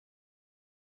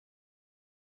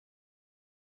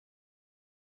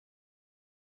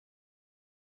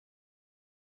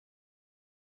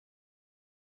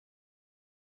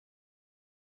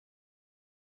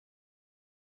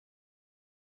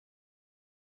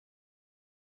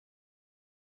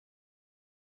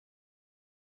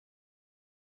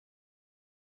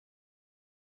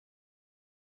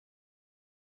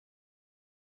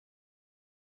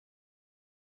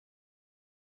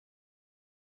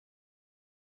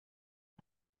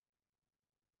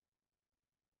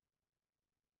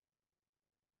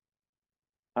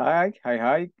Hi,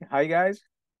 guys.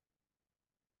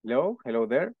 Hello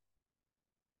there.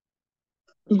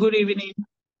 Good evening.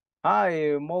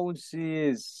 Hi,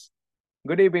 Moses.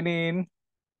 Good evening.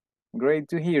 Great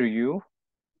to hear you.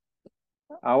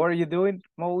 How are you doing,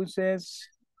 Moses?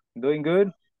 Doing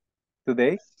good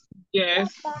today?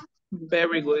 Yes,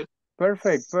 very good.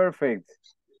 Perfect.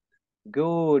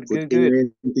 Good Good.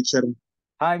 evening, teacher.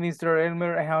 Hi, Mr.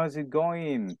 Elmer. How's it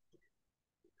going?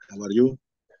 How are you?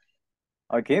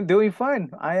 Okay, doing fine.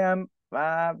 I am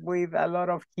with a lot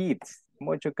of heat,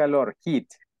 mucho calor, heat.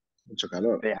 Mucho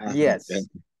calor. Yeah, Ajá, yes.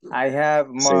 I have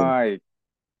same.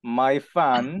 my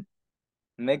fan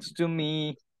next to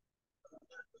me.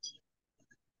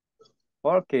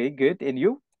 Okay, good. And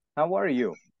you? How are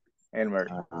you, Elmer?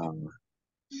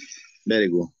 Very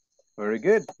good. Very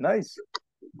good. Nice.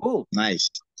 Cool. Nice.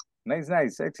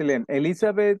 Nice. Excellent.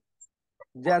 Elizabeth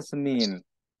Jasmine.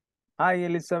 Hi,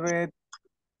 Elizabeth.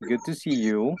 Good to see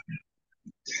you.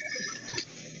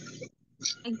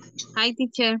 Hi,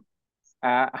 teacher.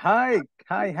 Hi.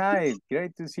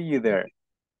 Great to see you there.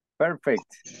 Perfect.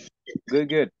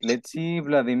 Good. Let's see.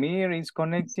 Vladimir is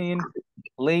connecting.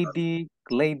 Lady,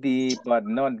 but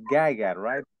not Gaga,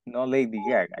 right? No Lady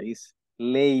Gaga. It's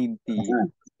lady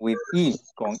Ajá. with E,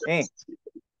 con E.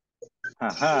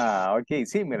 Haha. Okay,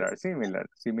 similar.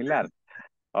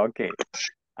 Okay.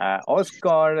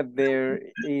 Oscar, there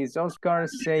is Oscar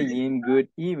saying good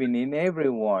evening,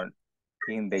 everyone,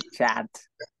 in the chat.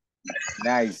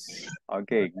 Nice.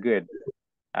 Okay, good.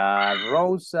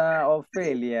 Rosa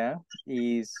Ophelia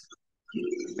is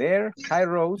there. Hi,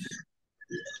 Rose.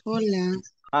 Hola.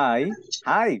 Hi.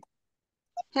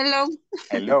 Hello.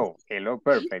 Hello.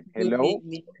 Perfect. Good Hello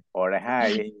evening. or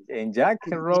hi. And Jack,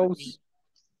 Good evening. Rose.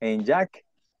 And Jack,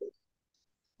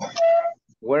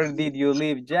 where did you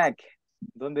leave Jack?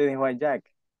 ¿Dónde dejó a Jack?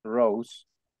 Rose.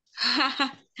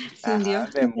 Se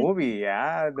hundió. The movie,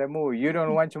 the movie. You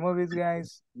don't watch movies,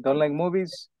 guys? Don't like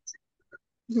movies?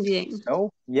 Bien.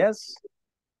 No? Yes?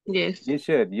 Yes. You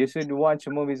should watch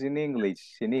movies in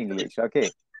English. Okay.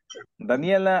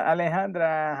 Daniela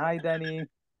Alejandra. Hi, Danny.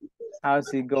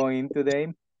 How's it going today?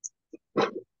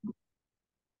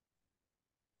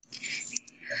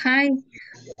 Hi.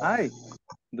 Hi.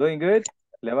 Doing good?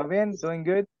 ¿Le va bien? Doing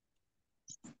good?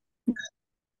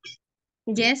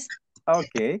 Yes.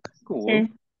 Okay, cool. Yes.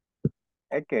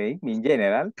 Okay, in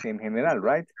general,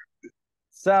 right?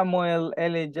 Samuel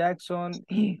L. Jackson,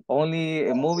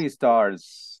 only movie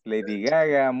stars. Lady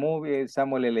Gaga, movie,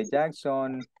 Samuel L.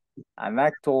 Jackson, an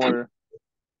actor.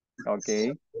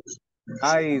 Okay.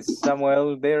 Hi,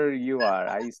 Samuel, there you are.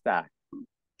 Ahí está.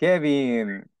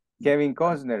 Kevin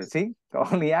Costner, ¿sí?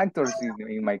 Only actors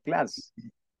in my class.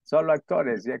 Solo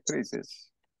actores y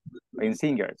actrices. And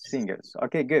singers.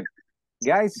 Okay, good.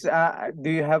 Guys,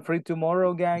 do you have free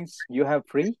tomorrow, guys? You have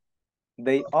free?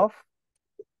 Day off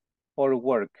or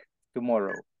work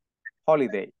tomorrow?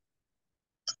 Holiday.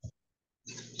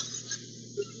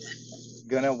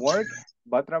 Gonna work?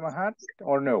 Va a trabajar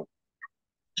or no?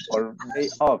 Or day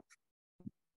off?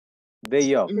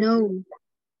 Day off. No.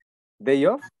 Day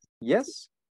off? Yes?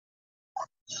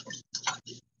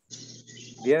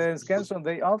 Día de descanso,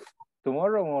 day off?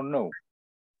 Tomorrow or no?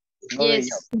 No day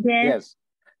off. Yes. Yes.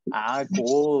 Yes.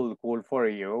 Cool for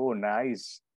you.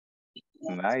 Nice,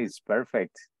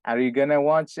 perfect. Are you gonna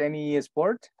watch any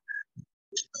sport?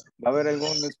 ¿Va a haber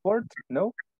algún sport?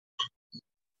 No?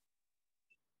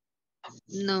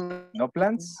 No. No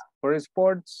plans for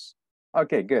sports?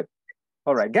 Okay, good.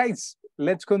 All right, guys,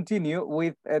 let's continue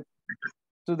with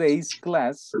today's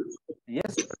class.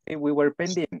 Yesterday we were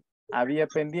pending. Había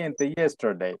pendiente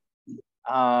yesterday.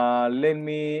 Let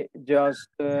me just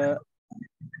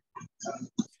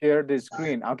share the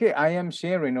screen. Okay, I am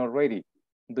sharing already.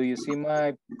 Do you see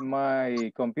my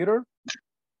computer?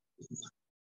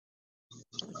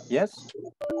 Yes?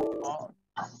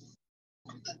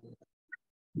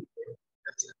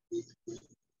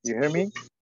 You hear me?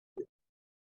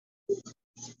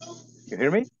 You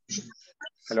hear me?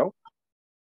 Hello?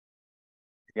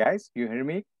 Guys, you hear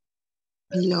me?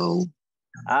 Hello.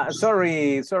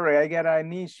 Sorry, I got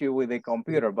an issue with the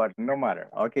computer, but no matter.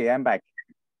 Okay, I'm back.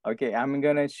 Okay, I'm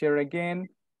gonna share again.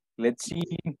 Let's see.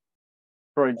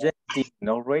 Projecting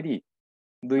already.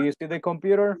 Do you see the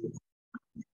computer?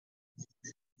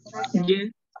 Yes.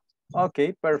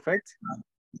 Okay, perfect.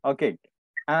 Okay.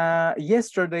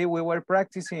 Yesterday we were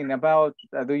practicing about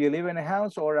do you live in a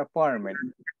house or apartment?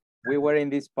 We were in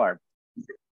this part.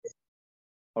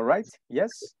 All right,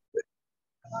 yes?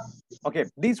 Okay,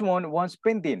 this one was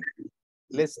pending.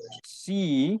 Let's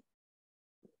see.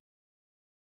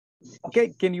 Okay,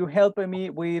 can you help me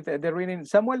with the reading?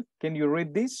 Samuel, can you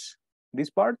read this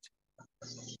part?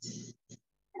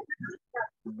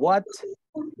 What?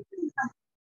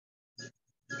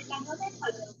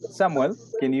 Samuel,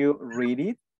 can you read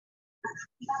it?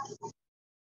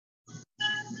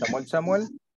 Samuel?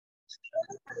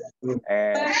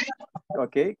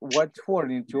 Okay, what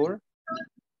furniture?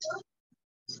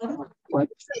 What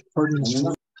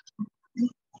furniture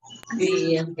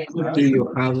do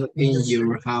you have in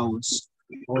your house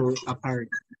or apartment?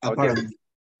 Okay,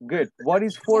 good. What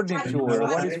is furniture?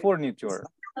 What is furniture?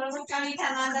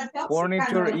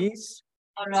 Furniture is?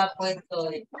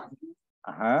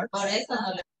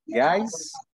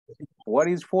 Guys, what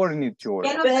is furniture?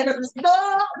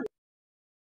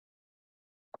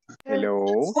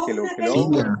 Hello.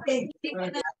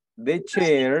 The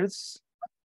chairs,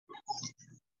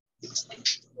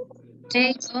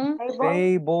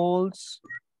 tables,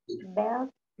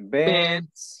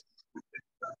 beds,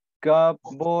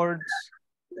 cupboards,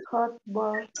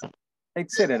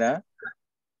 etc.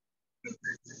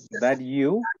 that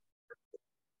you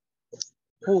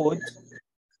put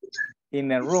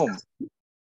in a room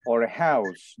or a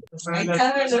house.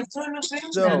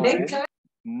 So,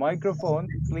 microphone,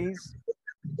 please,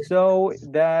 so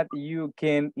that you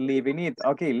can live in it.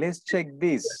 Okay, let's check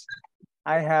this.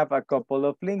 I have a couple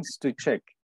of links to check.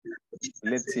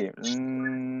 Let's see.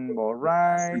 All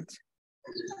right.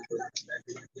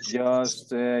 Just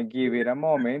give it a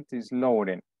moment. It's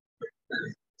loading.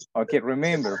 Okay,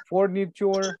 remember,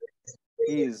 furniture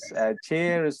is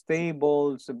chairs,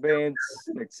 tables, beds,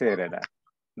 etc.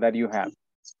 that you have.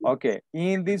 Okay,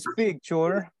 in this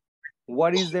picture,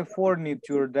 what is the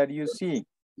furniture that you see?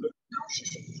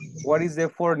 What is the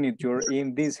furniture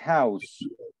in this house?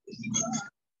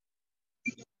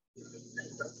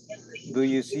 Do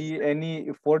you see any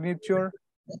furniture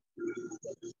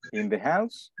in the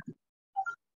house?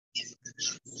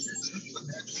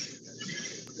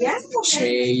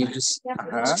 Chairs.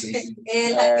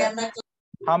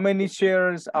 How many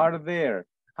chairs are there?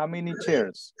 How many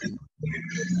chairs?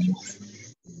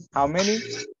 How many?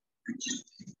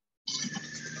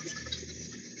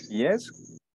 Yes.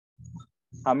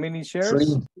 How many chairs?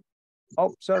 3.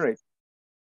 Oh, sorry.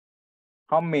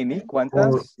 How many?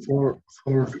 ¿Cuántas? Four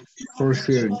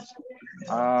chairs.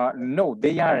 No,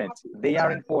 they aren't. They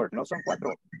aren't 4. No son 4.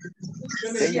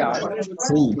 They are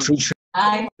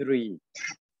 3.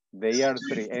 They are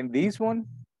 3. And this one?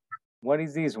 What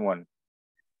is this one?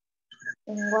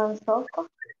 One sofa.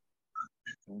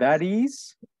 That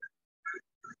is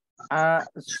a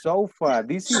sofa.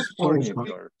 This is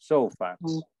furniture. Sofa.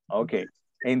 Okay.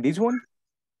 And this one?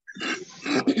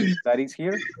 That is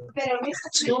here?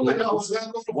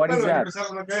 What is that?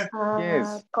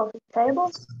 Yes. Coffee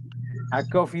table. A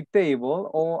coffee table.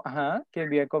 Or can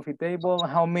be a coffee table.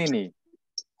 How many?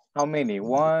 How many?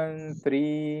 1,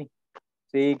 3,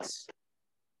 6.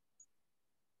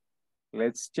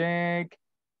 Let's check.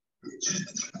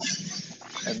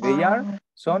 They are,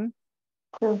 son?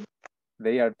 2.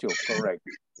 They are 2, correct.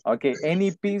 Okay,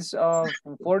 any piece of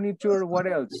furniture, what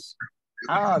else?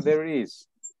 There is.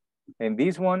 And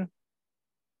this one?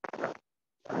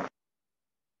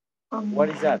 What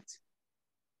is that?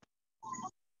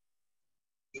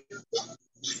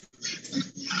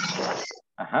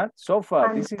 Sofa.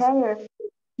 And this is chairs.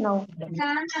 No.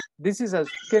 This is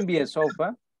can be a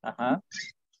sofa.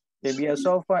 Can be a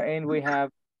sofa, and we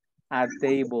have a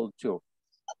table too.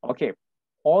 Okay.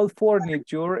 All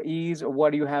furniture is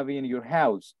what you have in your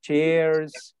house.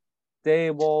 Chairs,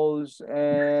 tables.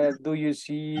 Do you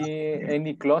see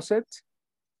any closet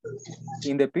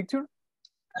in the picture?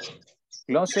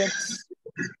 Closets?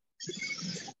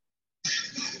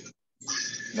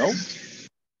 No?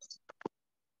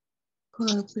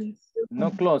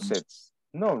 No closets.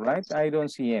 No, right? I don't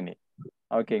see any.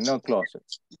 Okay, no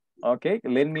closets. Okay,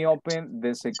 let me open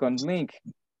the second link.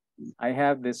 I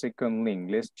have the second link.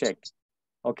 Let's check.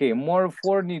 Okay, more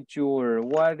furniture.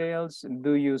 What else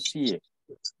do you see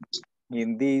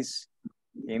in this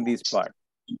part?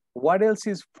 What else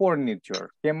is furniture?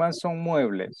 ¿Qué más son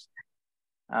muebles?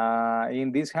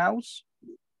 In this house?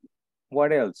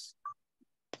 What else?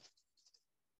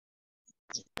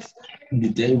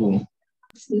 The table.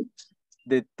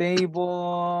 The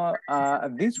table,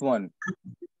 this one.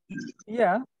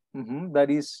 Yeah, that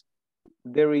is,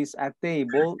 there is a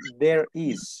table, there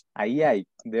is,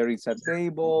 there is a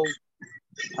table.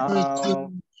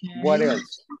 What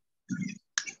else?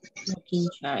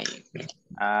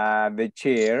 The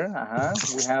chair,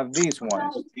 we have these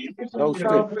ones. Those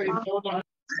two.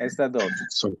 Estas dos.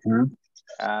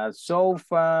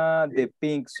 Sofa, the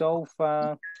pink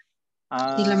sofa.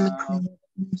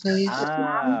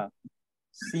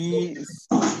 See,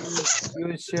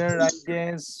 you share, I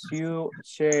guess you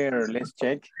share. Let's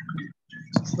check.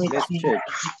 Let's check.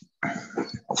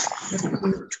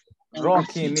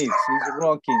 Rocking is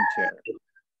rocking chair.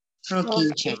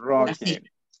 Rocking chair. Rocking.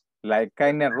 Like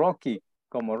kind of rocky,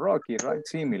 como rocky, right?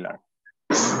 Similar.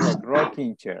 Like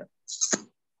rocking chair.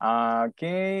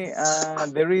 Okay,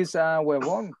 there is a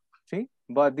huevón, see?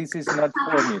 But this is not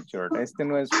furniture. Este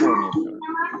no es furniture.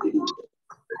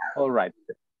 All right.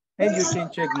 And you can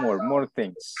check more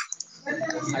things.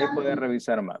 Ahí pueden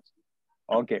revisar más.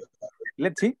 Okay.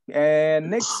 Let's see.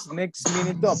 Next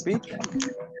mini topic.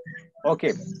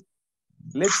 Okay.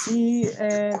 Let's see.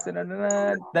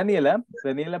 Daniela,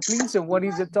 please. What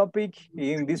is the topic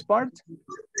in this part?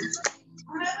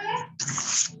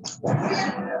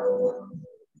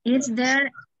 Is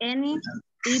there any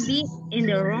TV in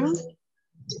the room?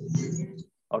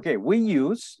 Okay, we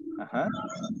use.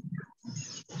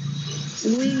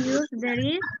 We use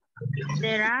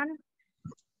there are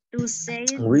to say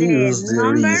We the use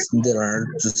number there are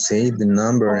to say the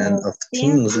number and of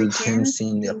things we can see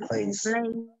in the place.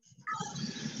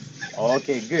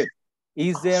 Okay, good.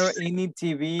 Is there any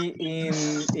TV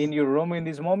in your room in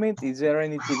this moment? Is there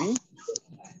any TV?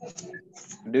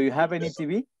 Do you have any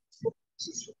TV?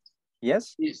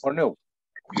 Yes or no?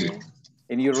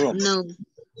 In your room? No.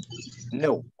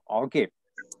 No. Okay.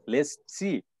 Let's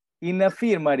see. In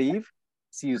affirmative,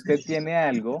 si usted tiene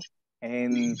algo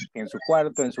en su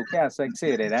cuarto, en su casa,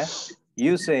 etcétera,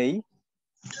 you say,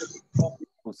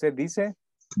 usted dice,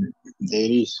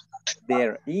 There is.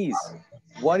 there is.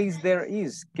 What is there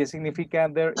is? ¿Qué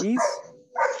significa there is?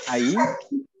 Ahí.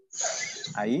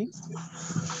 Ahí.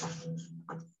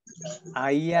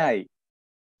 Ahí hay.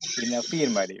 In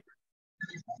affirmative.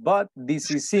 But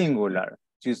this is singular.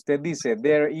 Si usted dice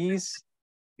there is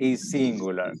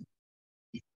singular.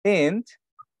 And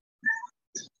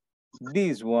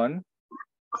this one,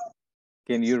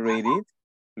 can you read it?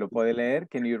 ¿Lo puede leer?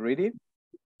 Can you read it?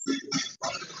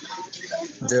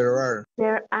 There are.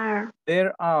 There are.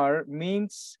 There are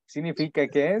means, significa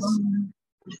que es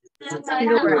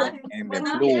Plural. en the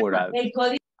plural.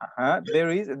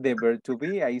 There is the verb to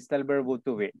be, ahí está el verbo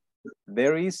to be.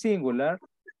 There is singular,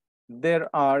 there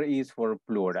are is for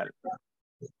plural.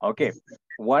 Okay,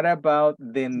 what about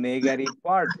the negative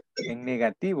part? En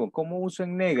negativo, ¿cómo uso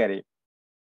en negative?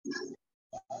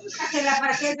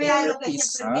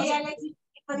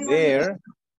 There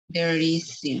There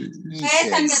isn't.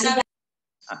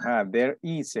 There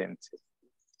isn't.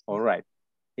 All right.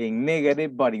 En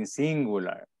negative, but in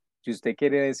singular. Si usted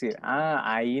quiere decir,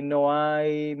 ahí no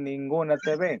hay ninguna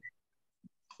TV,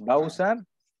 ¿va a usar?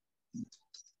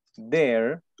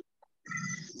 There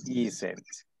isn't.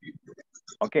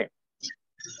 Ok.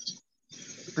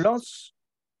 Plus,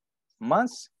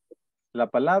 más, la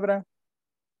palabra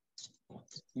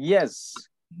yes.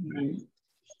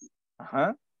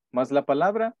 Más la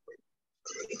palabra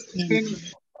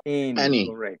any.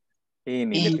 Correct.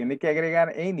 Any. Le tiene que agregar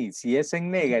any. Si es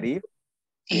en negative,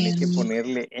 tiene que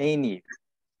ponerle any.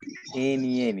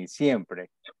 Any, siempre.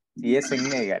 Si es en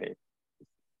negative.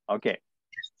 Ok.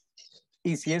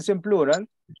 Y si es en plural,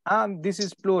 this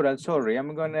is plural, sorry,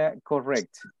 I'm gonna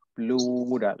correct.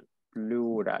 Plural.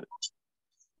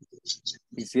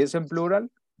 Y si es en plural,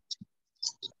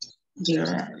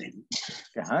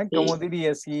 ¿cómo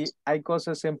diría si hay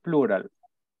cosas en plural?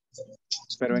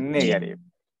 Pero en negative.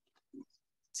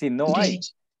 Si no hay.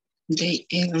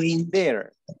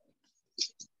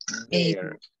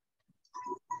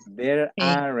 There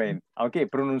aren't. Ok,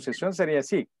 pronunciación sería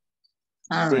así.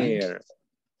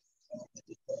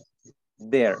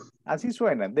 There. Así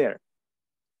suena, there.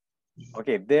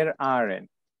 Okay, there aren't.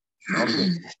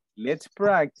 Okay, let's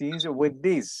practice with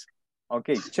this.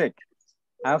 Okay, check.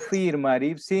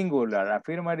 Affirmative singular.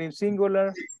 Affirmative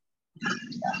singular.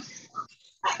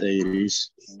 There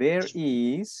is. There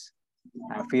is.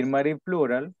 Affirmative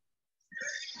plural.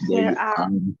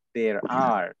 There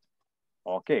are.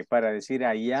 Ok, para decir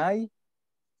ahí hay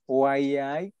o ahí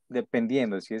hay,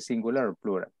 dependiendo si es singular o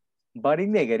plural. But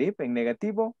in negative, en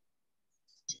negativo.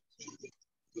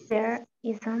 There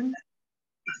isn't.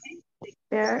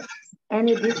 There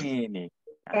any.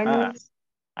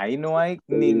 Ahí no hay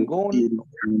ningún.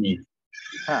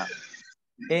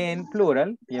 En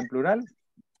plural, ¿y en plural?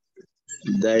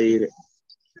 There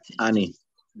any.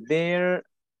 There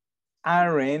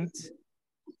aren't.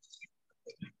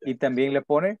 Y también le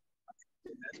pone.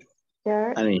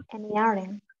 There any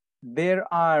aren't. There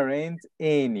aren't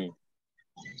any.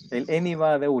 El any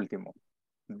va de último.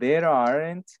 There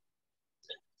aren't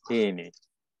any.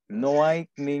 No hay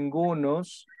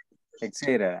ningunos,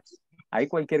 etc. Hay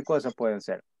cualquier cosa pueden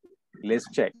ser. Let's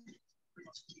check.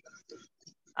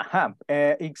 Ajá.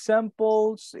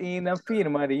 Examples in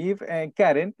affirmative.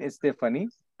 Karen, Stephanie,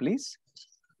 please.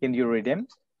 Can you read them?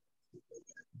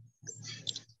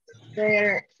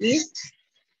 There is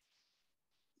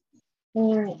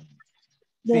there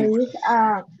Single. is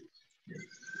a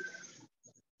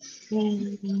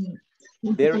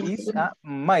There is a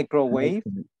microwave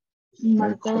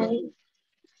microwave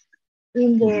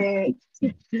in the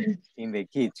in the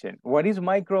kitchen. What is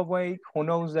microwave? Who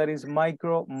knows that is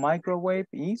microwave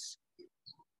is?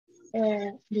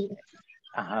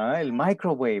 El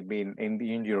microwave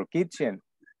in your kitchen.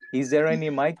 Is there any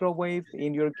microwave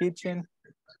in your kitchen?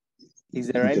 Is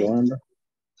there any? Microondas.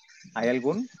 ¿Hay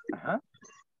algún?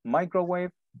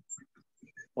 Microwave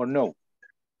or no?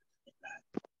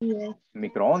 yes.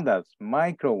 Microondas.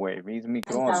 Microwave is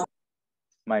microondas.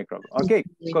 Microwave. Okay,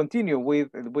 continue with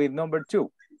number 2.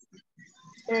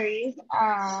 There is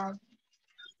a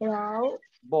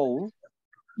Bowl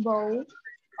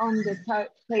on the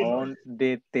table. on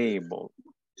the table.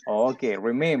 Okay,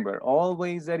 remember,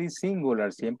 always that is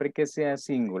singular, siempre que sea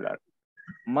singular.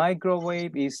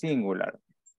 Microwave is singular.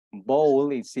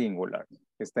 Bowl is singular.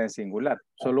 Está en singular.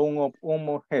 Solo un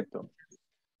objeto.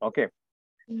 Ok.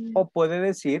 O puede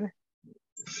decir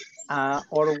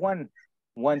or one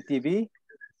TV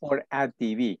or a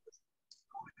TV.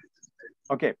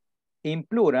 Okay. In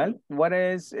plural, what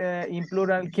is in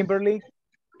plural, Kimberly?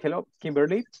 Hello,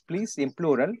 Kimberly, please, in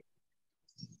plural.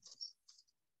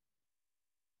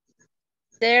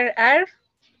 There are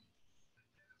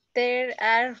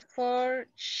 4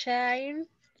 chairs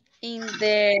in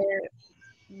the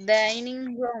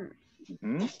dining room.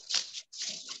 Mm-hmm.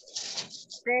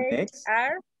 Next.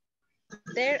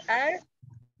 There are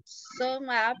some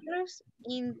apples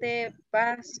in the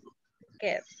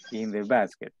basket. In the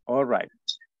basket. All right.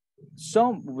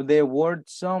 Some, the word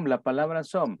some, la palabra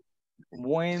some.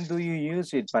 When do you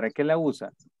use it? ¿Para qué la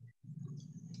usa?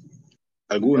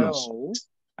 Algunos. No.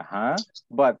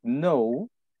 But no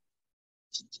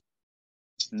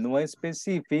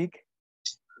specific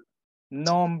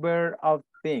number of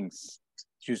things.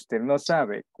 Si usted no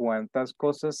sabe cuántas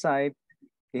cosas hay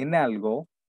en algo,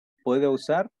 puede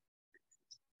usar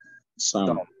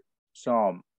Some.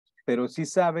 Pero si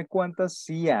sabe cuántas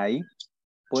sí hay,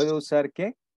 puede usar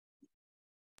 ¿qué?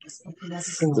 La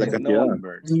cantidad.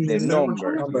 The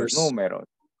numbers, los números.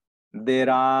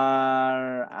 There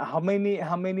are how many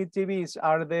TVs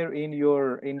are there in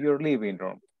your living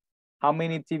room? How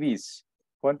many TVs?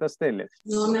 ¿Cuántas teles?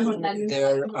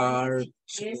 There are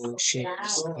 2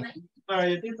 chairs.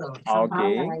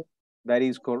 Okay, that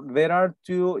is correct. There are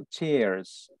 2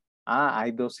 chairs.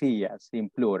 Hay 2 sillas in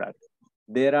plural.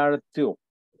 There are 2.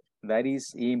 That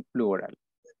is in plural,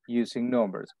 using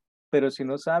numbers. Pero si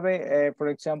no sabe, for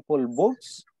example,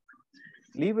 books,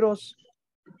 libros,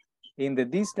 in the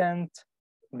distantes,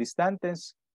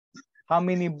 how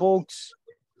many books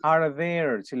are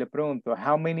there? Si le pregunto,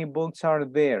 how many books are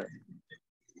there?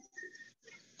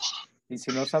 Y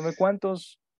si no sabe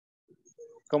cuántos,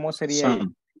 ¿cómo sería ahí?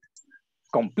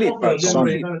 Complete.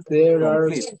 There are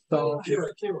some.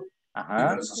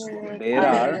 There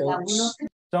are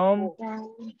some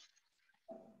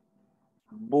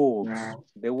books.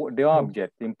 The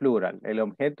object en plural. El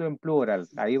objeto en plural.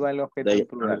 Ahí va el objeto en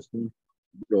plural.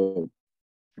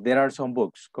 There are some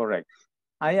books, correct.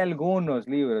 Hay algunos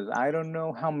libros. I don't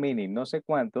know how many. No sé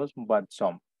cuántos, but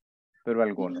some. Pero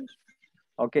algunos.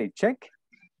 Ok, check.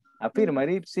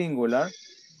 Affirmative singular.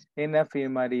 En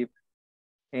affirmative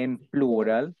en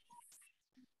plural.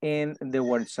 En the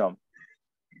word some.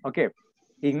 Okay.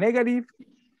 In negative,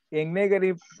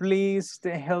 please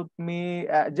help me.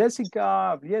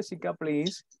 Jessica,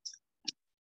 please.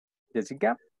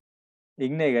 Jessica,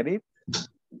 in negative.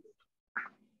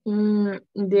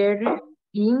 There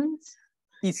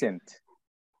Isn't.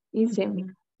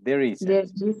 isn't. There isn't. There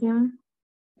isn't.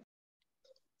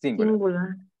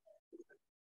 Singular.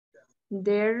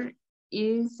 There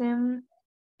isn't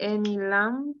any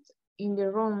lamp in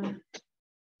the room.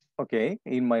 Okay,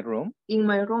 in my room. In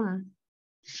my room.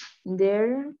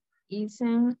 There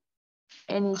isn't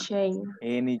any chair.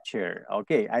 Any chair.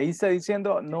 Okay, ahí está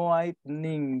diciendo no hay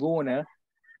ninguna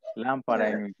lámpara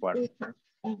en mi cuarto.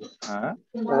 O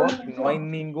no hay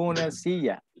ninguna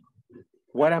silla.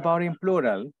 What about in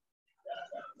plural?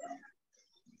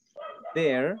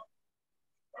 There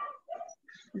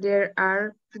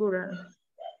are plural.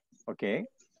 Okay.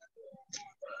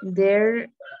 There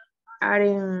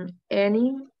aren't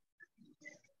any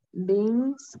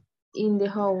beds in the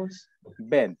house.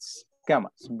 Beds.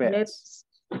 Camas. Beds.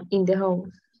 In the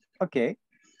house. Okay.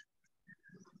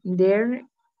 There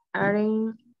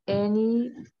aren't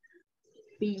any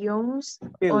pillows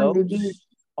on the bed.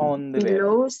 On the bed.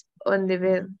 Pillows on the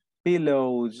bed.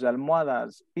 Pillows,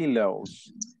 almohadas,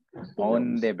 pillows.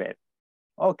 On the bed.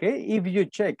 Okay, if you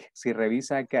check, si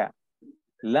revisa acá,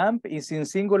 lamp is in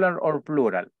singular or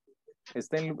plural.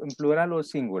 ¿Está en plural o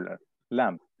singular?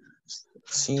 Lamp.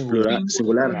 Singular.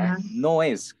 Singular. No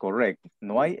es correcto.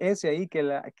 No hay ese ahí que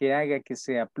haga que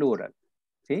sea plural.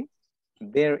 ¿Sí?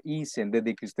 There isn't.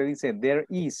 Desde que usted dice there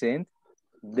isn't,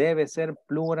 debe ser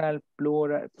plural,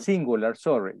 singular,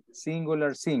 sorry.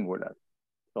 Singular, singular.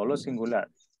 Solo singular.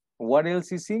 What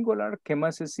else is singular? ¿Qué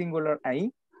más es singular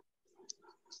ahí?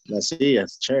 Las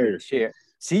sillas, chairs.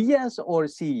 ¿Sillas o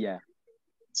silla?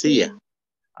 Silla.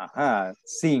 Ajá,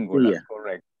 singular, Silla.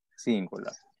 correcto.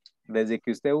 Singular. Desde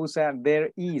que usted usa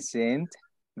there isn't,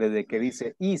 desde que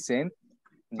dice isn't,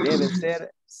 debe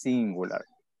ser singular.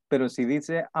 Pero si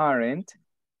dice aren't,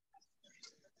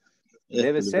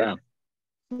 debe ser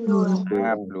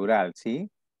plural, ¿sí?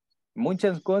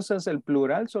 Muchas cosas, el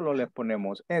plural solo le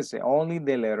ponemos S, only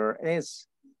the letter S.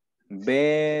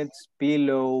 Beds,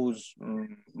 pillows,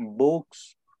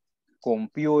 books,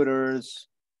 computers,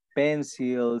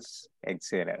 pencils,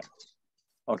 etc.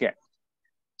 Okay.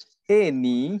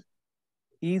 Any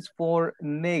is for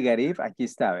negative. Aquí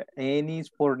está. Any is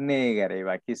for negative.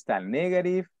 Aquí está el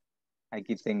negative.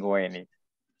 Aquí tengo any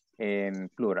en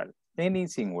plural. Any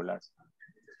singular.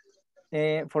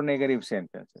 For negative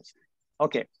sentences.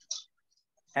 Ok.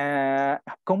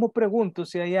 ¿Cómo pregunto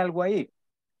si hay algo ahí?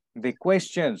 The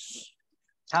questions.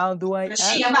 How do I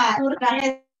ask?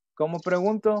 ¿Cómo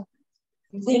pregunto?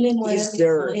 Is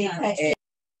there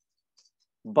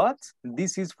But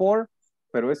this is for,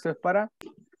 pero esto es para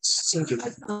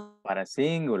singular? para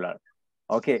singular.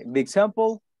 Okay, the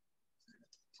example.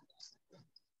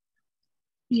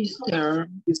 Is there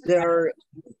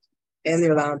any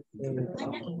lamp?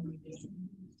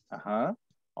 Ajá,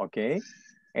 okay.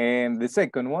 And the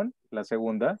second one, la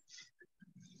segunda.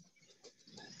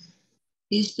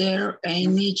 Is there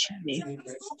any chair?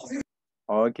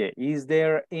 Okay, is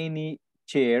there any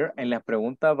chair? En la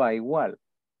pregunta va igual.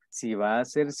 Si va a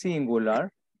ser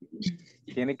singular,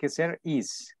 tiene que ser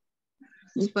is.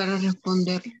 Y para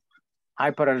responder.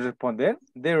 Hay para responder,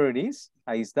 there it is.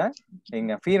 Ahí está,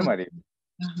 en affirmative.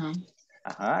 Ajá.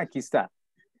 Ajá, aquí está.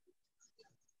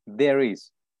 There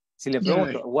is. Si le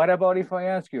pregunto, what about if I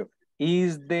ask you,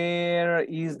 is there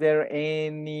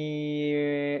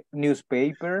any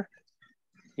newspaper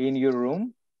in your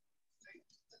room?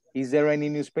 Is there any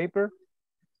newspaper?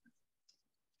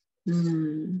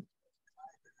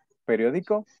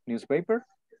 Periódico, newspaper?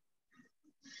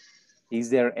 Is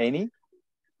there any?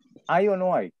 ¿Hay o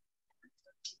no hay?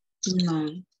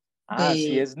 No.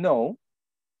 Si es no.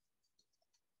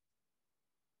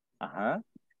 Ajá.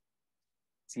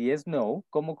 Si es no,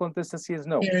 ¿cómo contesta si es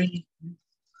no?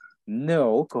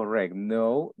 No, correct.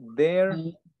 No, there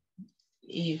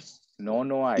is. No,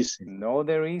 no hay. No,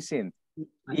 there isn't.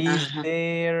 Is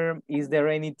there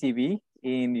any TV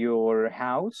in your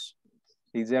house?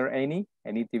 Is there any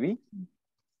TV?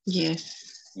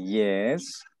 Yes.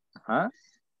 Yes. Huh?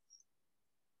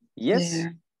 Yes.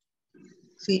 There.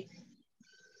 Sí.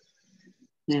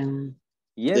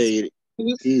 Yes.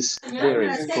 There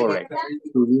is, correct.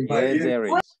 Yes, there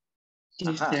is.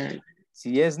 Ajá.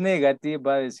 Si es negative,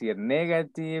 va a decir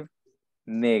negative,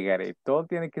 negative. Todo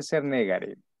tiene que ser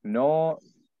negative. No,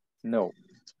 no.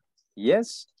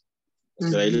 Yes.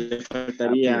 Pero ahí le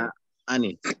faltaría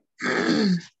any.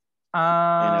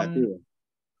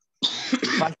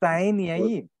 Falta any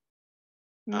ahí.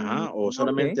 Ajá, o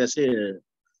solamente así.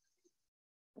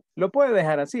 Lo puede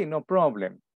dejar así, no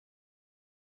problem.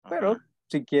 Pero Ajá.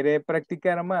 si quiere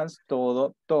practicar más,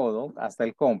 todo, hasta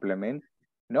el complement.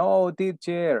 No,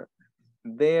 teacher,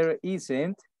 there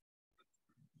isn't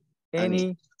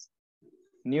any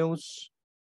newspaper.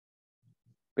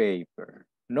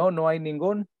 No, no hay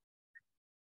ningún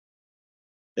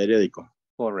periódico.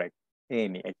 Correcto.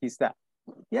 Any, aquí está.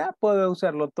 Ya puede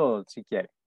usarlo todo si quiere.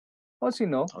 O si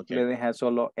no, le deja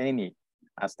solo any,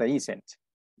 hasta isn't.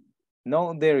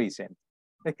 No, there isn't.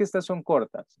 Es que estas son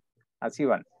cortas. Así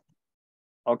van.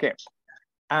 Ok.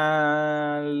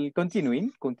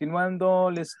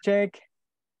 Continuando, let's check.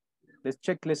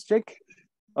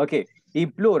 Ok.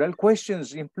 En plural,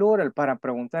 questions en plural, para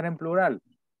preguntar en plural.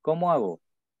 ¿Cómo hago?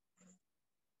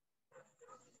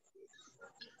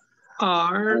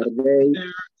 Are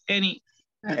there any?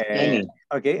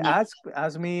 Okay, ask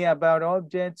me about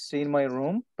objects in my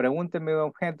room. Pregúnteme de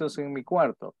objetos en mi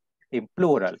cuarto. En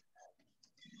plural.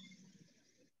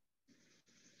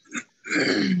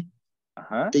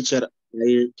 Ajá. Teacher,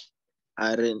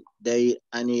 are there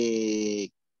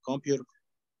any computer?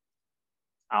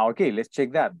 Ok, let's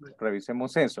check that.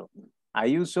 Revisemos eso.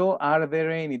 Ahí usó are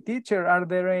there any. Teacher, are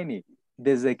there any?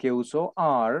 Desde que usó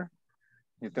are,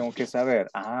 yo tengo que saber.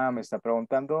 Me está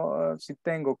preguntando si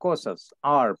tengo cosas.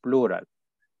 Are, plural.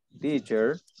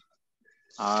 Teacher,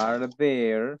 are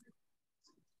there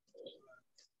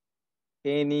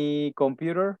any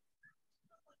computer?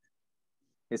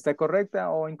 ¿Está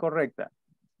correcta o incorrecta?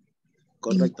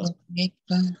 Correcto.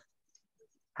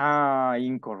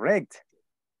 Incorrect.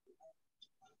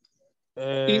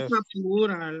 It's a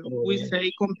plural. We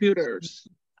say computers.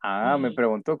 Me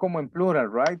preguntó como en plural,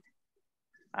 right?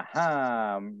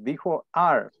 Dijo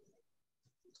are.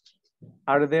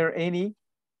 Are there any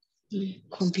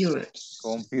computers?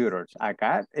 Computers.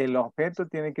 Acá el objeto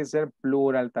tiene que ser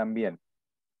plural también.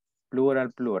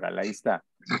 Plural, plural. Ahí está.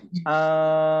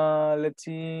 Let's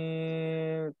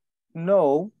see.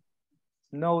 No.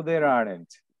 No, there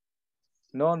aren't.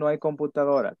 No, no hay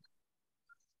computadoras.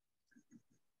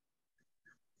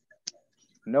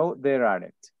 No, there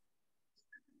aren't.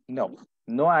 No.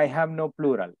 No, I have no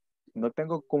plural. No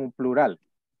tengo como plural.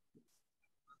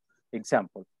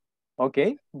 Example.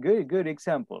 Okay, good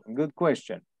example. Good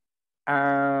question.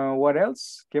 What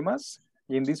else? ¿Qué más?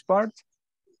 In this part?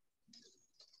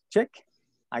 Check.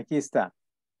 Aquí está.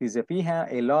 Si se fija,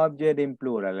 el object en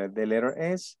plural, the letter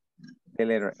S, the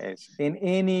letter S. And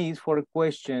any is for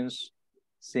questions,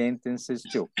 sentences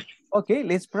too. Okay,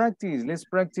 let's practice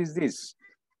this.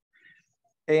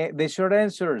 The short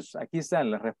answers. Aquí están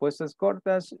las respuestas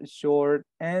cortas, short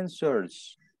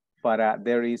answers para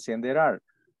there is and there are.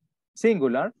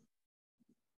 Singular.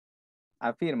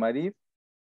 Affirmative.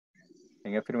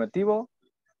 En afirmativo.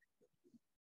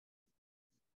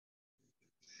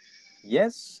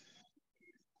 Yes.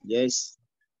 Yes.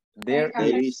 There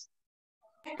is.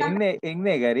 En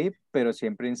negative, pero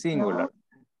siempre en singular.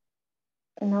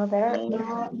 No,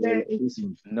 there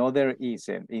isn't. No, there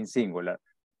isn't. In singular.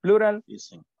 Plural.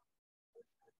 Isn't.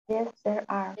 Yes, there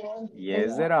are.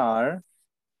 Yes, there are.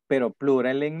 Pero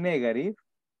plural en negative.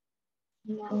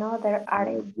 No, there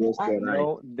aren't. Yes, there are.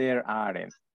 No, there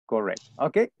aren't. Correct.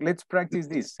 Okay, let's practice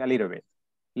this a little bit.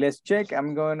 Let's check.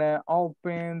 I'm gonna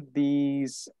open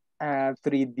this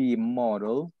 3D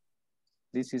model.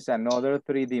 This is another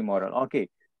 3D model. Okay,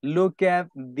 look at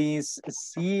this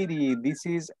city. This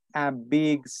is a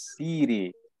big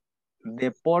city.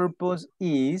 The purpose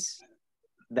is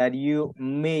that you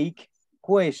make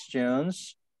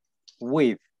questions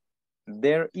with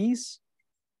there is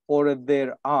or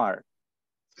there are,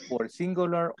 or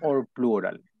singular or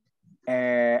plural,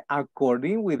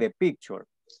 according with the picture.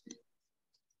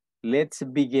 Let's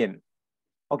begin.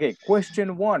 Okay,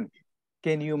 question 1.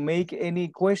 Can you make any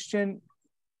question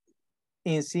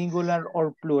in singular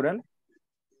or plural?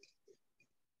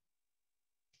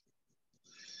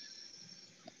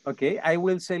 Okay, I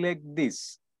will select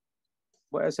this.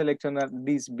 Voy a seleccionar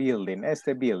this building,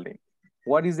 este building.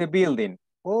 What is the building?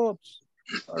 Oops,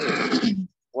 sorry.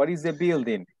 What is the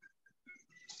building?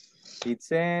 It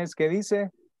says, ¿qué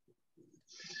dice?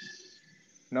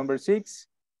 Number 6.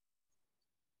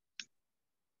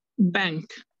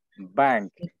 Bank.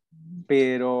 Bank.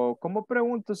 Pero, ¿cómo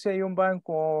pregunto si hay un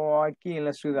banco aquí en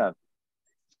la ciudad?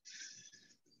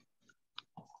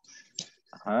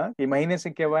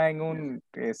 Imagínense que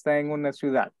está en una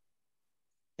ciudad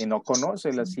y no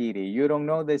conoce la city. You don't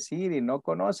know the city, no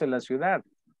conoce la ciudad.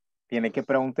 Tiene que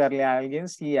preguntarle a alguien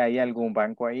si hay algún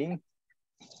banco ahí.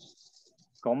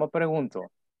 ¿Cómo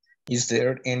pregunto? Is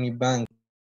there any bank?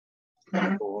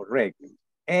 Correct.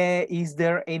 Is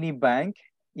there any bank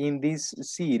in this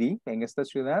city, en esta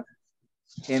ciudad?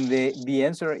 And the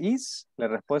answer is, la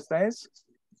respuesta es?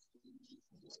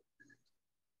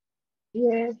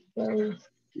 Yes, there is.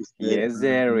 Yes,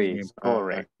 there is.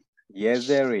 Correct. Yes,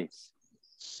 there is.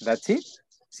 That's it?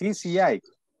 Sí, sí hay.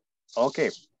 Okay.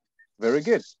 Very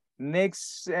good.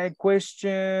 Next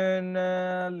question.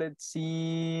 Let's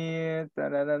see.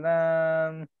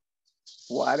 Ta-da-da-da.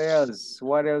 What else?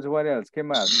 What else? What else? ¿Qué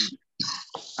más?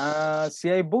 Si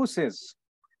hay buses.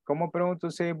 ¿Cómo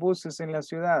pregunto si hay buses en la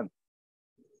ciudad?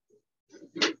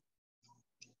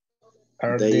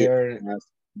 Are there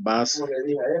bus?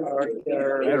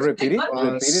 Repeat it,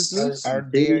 please. Are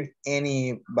there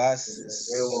any buses?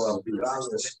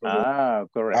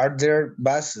 Correct. Are there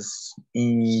buses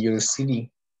in your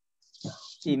city?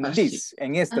 En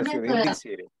esta ciudad, in this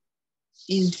city.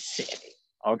 In city.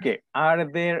 Okay.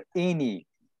 Are there any?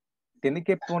 Tiene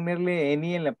que ponerle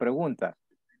any en la pregunta.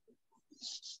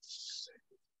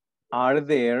 Are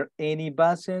there any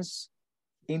buses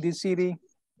in the city?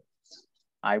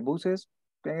 ¿Hay buses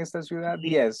en esta ciudad?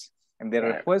 Yes. ¿En de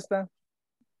respuesta?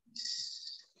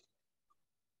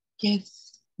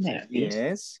 Yes, there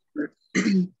is.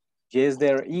 Yes. Yes,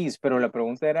 there is. Pero la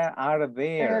pregunta era, are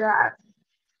there? There are.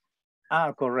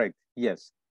 Ah, correct.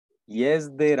 Yes. Yes,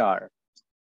 there are.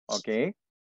 Ok.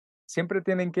 Siempre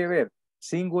tienen que ver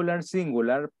singular,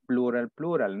 singular, plural,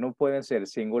 plural. No pueden ser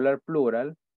singular,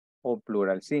 plural o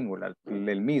plural, singular.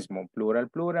 El mismo. Plural,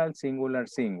 plural, singular,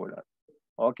 singular.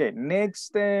 Okay,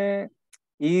 next.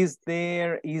 Is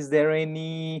there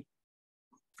any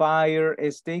fire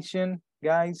station,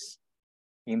 guys,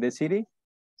 in the city?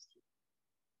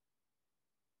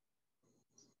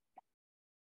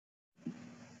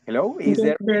 Hello, is Yes,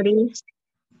 there? there is.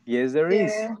 Yes, there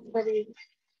is. Yeah, there is.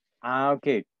 Ah,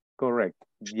 okay, correct.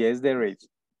 Yes, there is.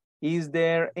 Is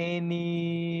there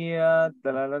any,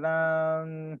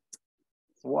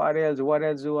 what else? What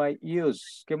else do I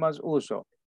use? ¿Qué más uso?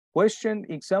 Question,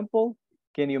 example.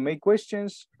 Can you make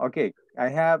questions? Okay, I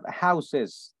have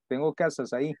houses. Tengo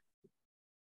casas ahí.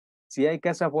 Si hay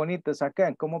casas bonitas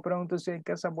acá, ¿cómo pregunto si hay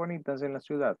casas bonitas en la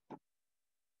ciudad?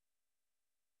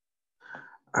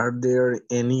 Are there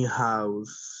any house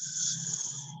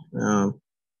in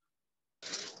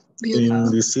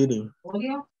the city?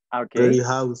 Okay. Pretty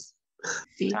house.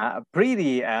 Sí.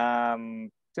 Pretty.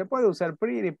 Se puede usar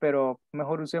pretty, pero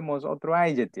mejor usemos otro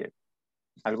adjective.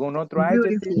 ¿Algún otro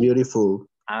adjective? Beautiful.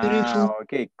 Beautiful.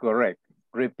 Ok, correct.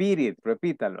 Repeat it,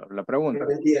 repítalo, la pregunta.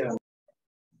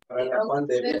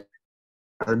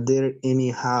 Are there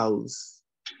any house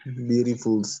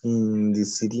beautiful in the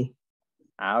city?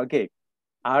 Ok.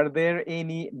 Are there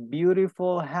any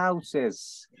beautiful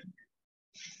houses?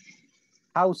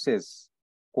 Houses.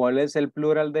 ¿Cuál es el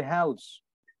plural de house?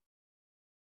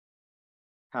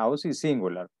 House is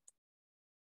singular.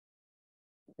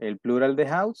 ¿El plural de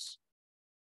house?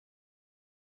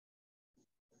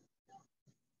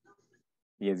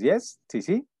 Yes, yes. Sí,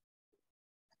 sí.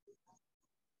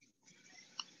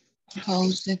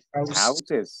 Houses.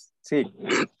 Houses. Sí.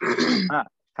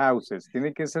 Houses.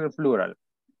 Tiene que ser plural.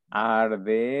 Are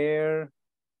there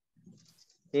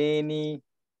any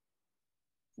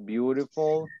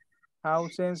beautiful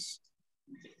houses?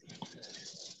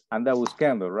 Anda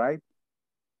buscando, right?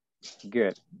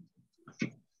 Good.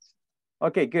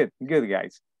 Okay, good,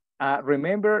 guys.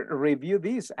 Remember, review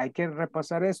this. Hay que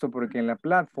repasar esto porque en la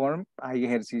platform hay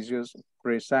ejercicios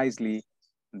precisely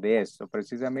de esto,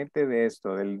 precisamente de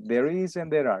esto, del there is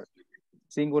and there are.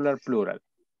 Singular, plural.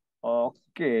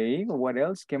 Okay, what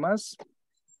else? ¿Qué más?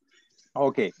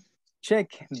 Okay,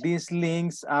 check. These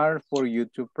links are for you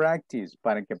to practice,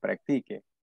 para que practique.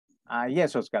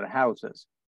 Yes, Oscar, houses.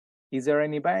 Is there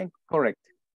any bank? Correct.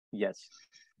 Yes.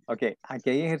 Okay, aquí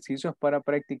hay ejercicios para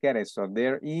practicar eso.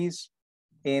 There is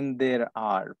and there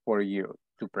are for you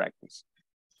to practice.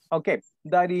 Okay,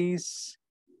 that is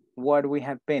what we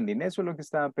have pending. Eso es lo que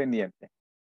estaba pendiente.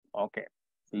 Okay,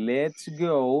 let's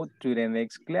go to the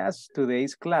next class,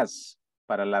 today's class.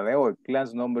 Para la de hoy,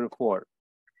 class number 4.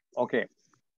 Okay,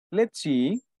 let's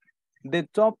see. The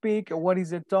topic, what is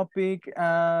the topic,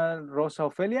 Rosa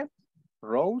Ofelia?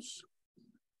 Rose?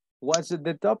 What's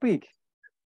the topic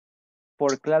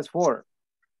for class 4?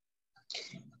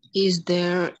 Is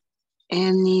there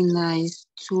any nice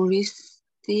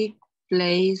touristic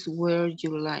place where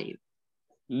you live?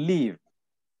 Live.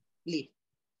 Live.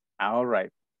 All right.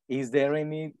 Is there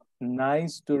any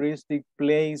nice touristic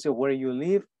place where you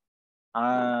live?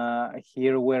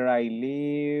 Here where I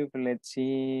live, let's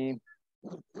see.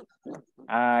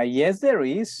 Yes, there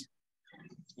is.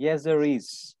 Yes, there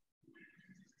is.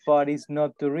 But it's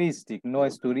not touristic. No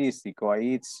es turístico.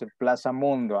 It's Plaza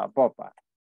Mundo, Apopa,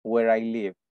 where I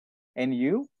live. And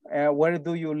you? Where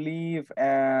do you live?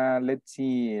 Let's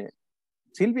see.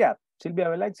 Silvia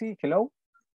Velazzi, hello?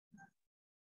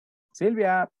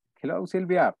 Silvia, hello,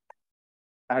 Silvia.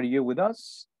 Are you with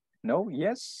us? No,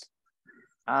 yes?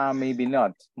 Maybe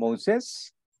not.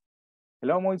 Moses?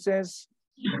 Hello, Moses.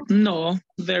 No,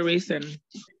 there isn't.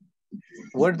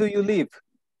 Where do you live?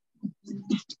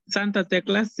 Santa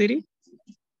Tecla City?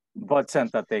 But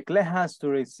Santa Tecla has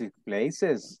touristic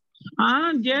places.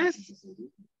 Yes.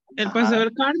 El Paseo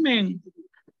del Carmen.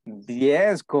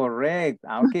 Yes, correct.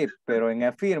 Okay, pero en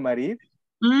affirmative,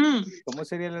 ¿cómo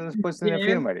sería la respuesta en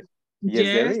affirmative? Yes,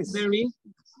 there is. There is.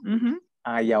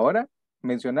 Y ahora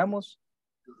mencionamos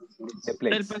the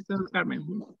place. El Paseo del Carmen.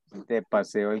 De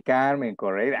Paseo del Carmen,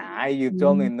 correct. You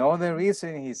told me no, there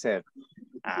isn't, he said.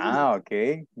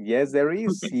 Okay. Yes, there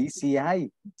is. Okay. Sí hay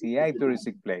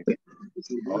touristic place.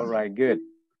 All right, good.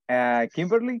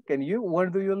 Kimberly, where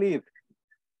do you live?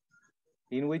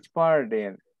 In which part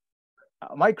then?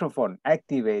 Microphone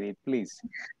activated, please.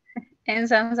 En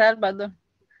San Salvador.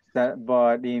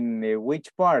 But in which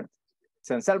part?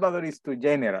 San Salvador is too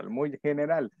general, muy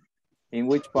general. In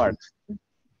which part?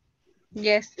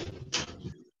 Yes.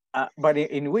 But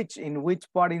in which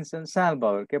part in San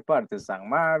Salvador? ¿Qué parte? San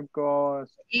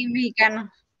Marcos. Y mexicano.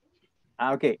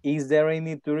 Okay. Is there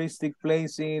any touristic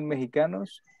place in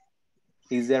Mexicanos?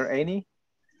 Is there any?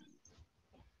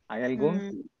 ¿Hay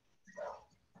algún?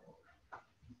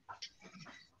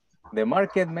 The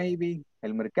market maybe.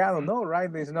 El mercado, no,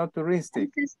 right? It's not touristic.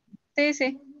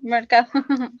 Sí, mercado.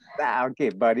 Okay,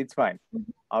 but it's fine.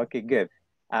 Okay, good.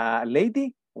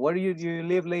 Lady, where do you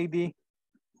live, lady?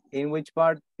 In which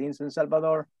part in San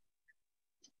Salvador?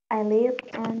 I live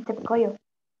in Tepecoyo.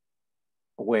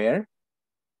 Where?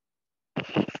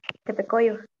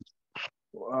 Tepecoyo.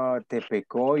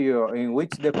 Tepecoyo. In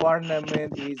which department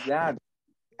is that?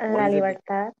 La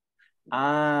Libertad.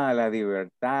 La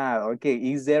Libertad. Okay.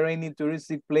 Is there any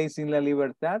touristic place in La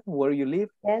Libertad where you live?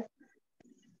 Yes.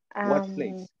 What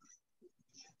place?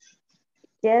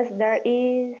 Yes, there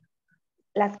is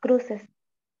Las Cruces.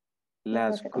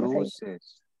 Las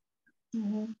Cruces.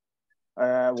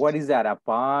 Mm-hmm. What is that? A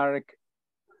park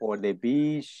or the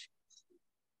beach?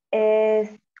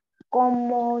 Es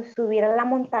como subir a la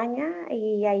montaña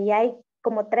y ahí hay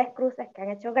como 3 cruces que han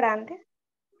hecho grandes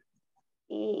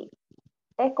y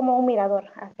es como un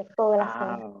mirador hacia toda la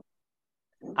zona.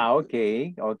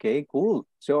 Okay, cool.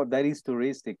 So that is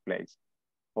touristic place.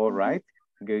 All right,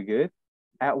 good.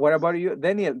 What about you,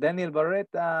 Daniel? Daniel Barrett,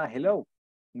 hello,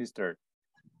 mister.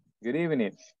 Good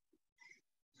evening.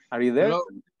 Are you there? Hello.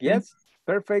 Yes,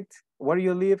 perfect. Where do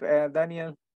you live,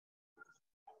 Daniel?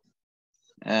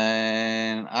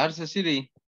 Arce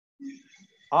City.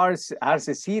 Arce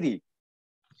City.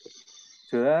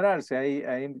 Ciudad Arce,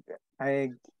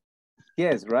 I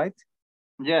guess, right?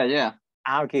 Yeah.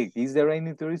 Okay, is there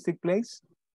any touristic place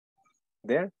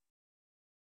there?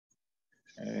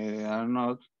 I don't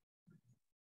know.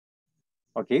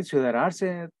 Okay, Ciudad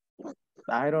Arce,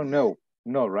 I don't know.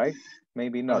 No, right?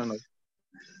 Maybe not.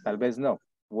 Tal vez no.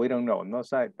 We don't know. No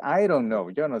sé. I don't know.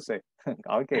 Yo no sé.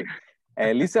 Okay.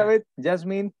 Elizabeth,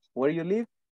 Jasmine, where you live?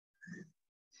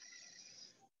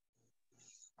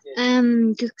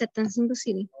 Cuscatancingo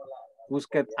City.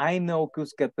 I know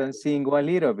Cuscatancingo a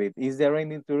little bit. Is there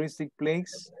any touristic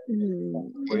place?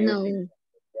 No.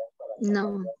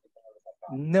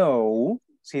 No.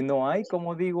 Si no hay,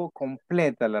 como digo,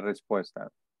 completa la respuesta.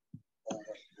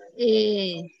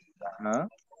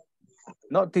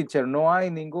 No, teacher, no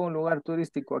hay ningún lugar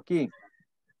turístico aquí.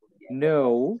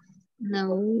 No.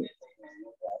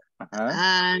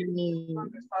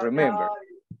 Remember.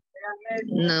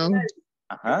 No.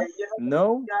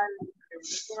 No.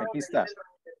 Aquí está.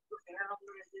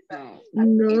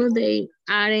 No, they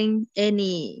aren't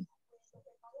any.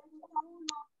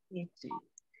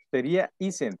 Sería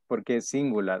isn't, porque es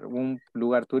singular, un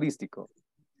lugar turístico.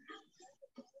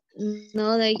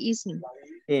 No, they isn't.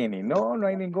 Any. No, no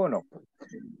hay ninguno.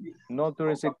 No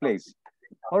touristic place.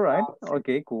 All right.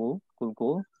 Okay, cool.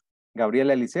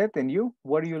 Gabriela Lisette, and you?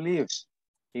 Where do you live?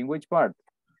 In which part?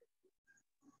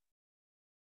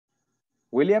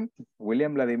 William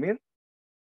Vladimir?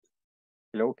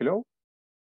 Hello?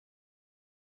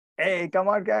 Hey, come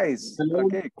on, guys. Hello.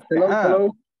 Okay.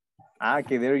 Hello.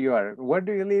 Okay, there you are. Where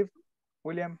do you live,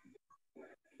 William?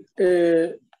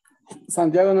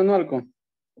 Santiago Nanualco.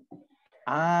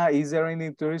 Is there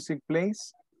any touristic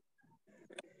place?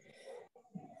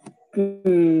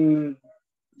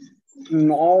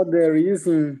 No, there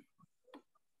isn't.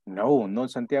 No,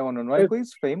 Santiago Nanualco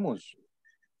is famous.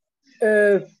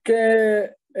 Es que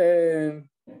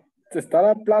está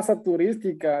la plaza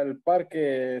turística, el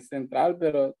parque central,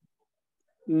 pero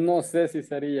no sé si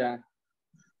sería.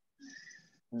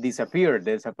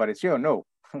 Desapareció, no.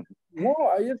 No,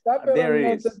 ahí está, pero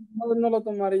There no lo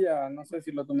tomaría, no sé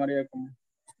si lo tomaría como.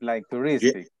 Like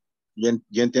touristic.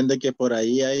 Yo entiendo que por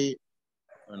ahí hay,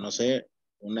 no sé,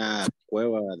 una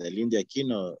cueva del indio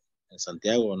Aquino en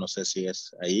Santiago, no sé si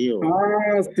es ahí o...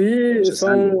 Sí,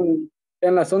 son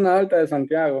en la zona alta de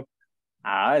Santiago.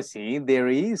 Sí, there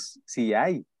is, sí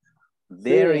hay.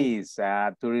 There is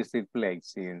a touristic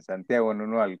place in Santiago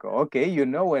Nanualco. Okay, you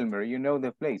know, Elmer, you know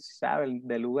the place, sabe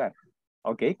del lugar.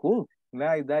 Okay, cool.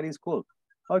 That is cool.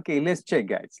 Okay, let's check,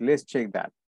 guys. Let's check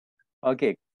that.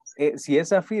 Okay, si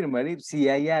es affirmative, si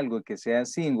hay algo que sea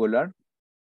singular,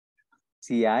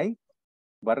 si hay,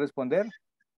 ¿va a responder?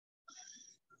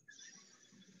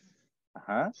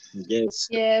 Yes,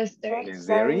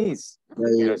 There is.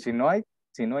 Pero si no hay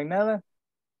nada.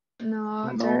 No,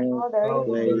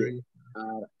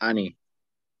 Any.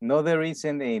 No, there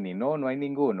isn't any. No hay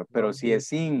ninguno. Pero si es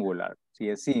singular.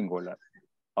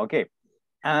 Okay.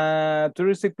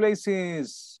 Touristic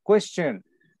places. Question.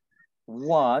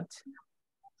 What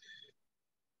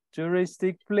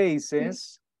touristic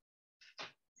places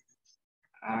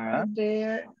are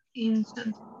there In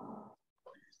Santa.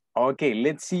 Okay,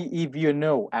 let's see if you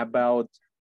know about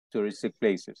touristic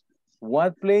places.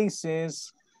 What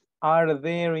places are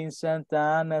there in Santa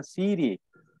Ana City?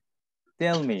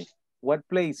 Tell me, what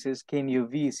places can you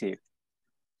visit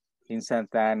in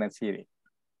Santa Ana City?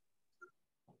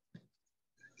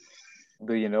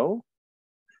 Do you know?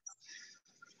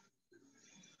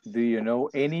 Do you know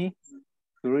any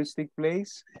touristic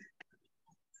place?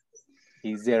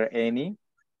 Is there any?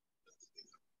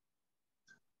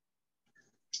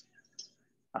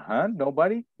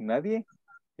 Nobody? Nadie?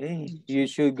 Hey, you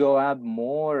should go out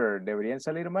more. Deberían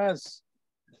salir más.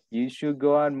 You should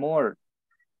go out more.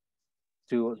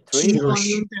 2, 3. No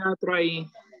hay un teatro ahí.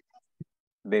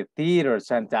 The theater,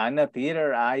 Santa Ana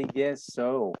Theater, I guess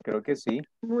so. Creo que sí.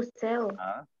 Museo.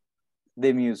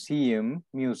 The museum.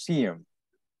 The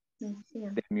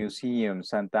museum,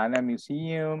 Santa Ana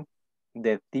Museum,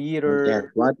 the theater. El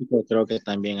acuático creo que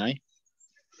también hay.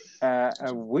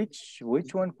 Which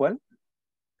one? ¿Cuál?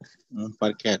 Un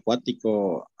parque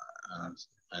acuático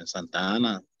en Santa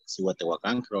Ana,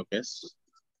 Cihuatehuacán creo que es.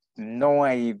 No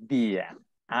idea.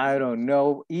 I don't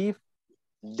know if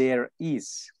there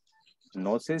is.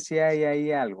 No sé si hay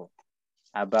ahí algo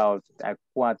about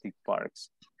aquatic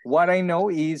parks. What I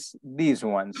know is these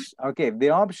ones. Okay,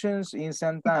 the options in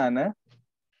Santa Ana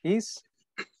is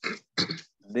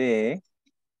the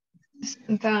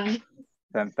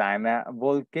Santa Ana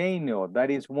volcano. That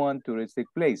is one touristic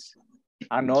place.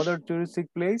 Another touristic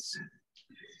place?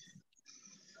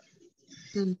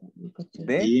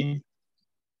 The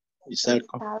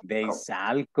Izalco. The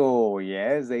Izalco,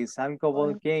 yes, the Izalco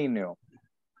volcano.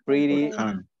 Pretty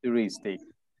touristic.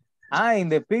 In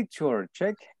the picture,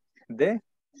 check the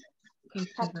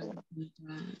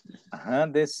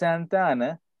Santa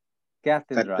Ana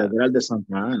Cathedral. Catedral de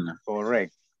Santa Ana.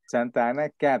 Correct. Santa Ana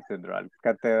Cathedral.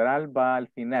 Catedral va al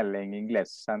final en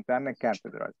inglés. Santa Ana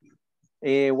Cathedral.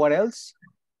 What else?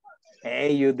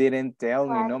 Hey, you didn't tell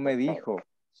me, no me dijo.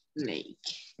 Lake.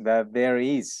 That there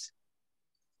is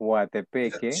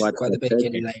Coatepeque.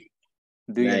 Lake.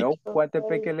 Do you know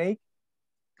Coatepeque Lake?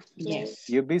 Yes.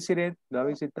 You visited? ¿Lo ha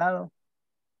visitado?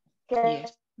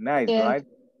 Yes. Nice, Yes. right?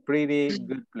 Pretty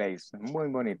good place. Muy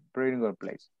bonito. Pretty good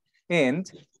place. And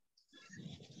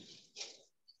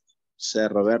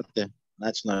Cerro Verde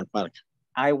National Park.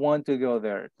 I want to go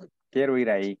there. Quiero ir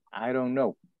ahí. I don't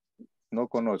know. No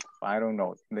conozco. I don't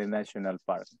know the national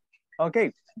park.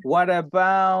 Okay. What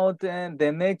about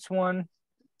the next one?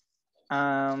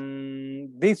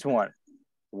 This one.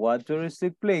 What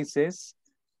touristic places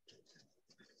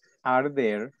are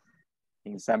there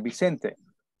in San Vicente?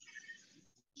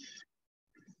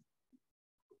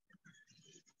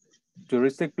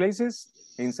 Touristic places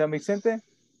in San Vicente?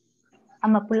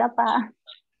 Amapulapa.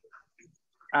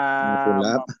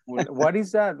 What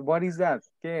is that? What is that?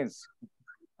 ¿Qué es?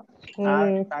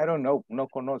 I don't know. No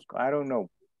conozco. I don't know.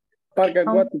 Parque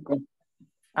acuático.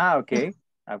 Okay.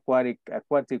 Aquatic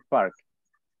park.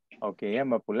 Okay,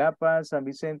 Amapulapa, San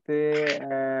Vicente.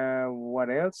 What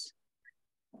else?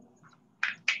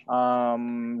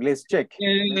 Let's check.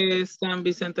 San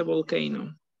Vicente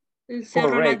volcano.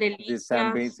 Correct. The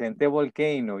San Vicente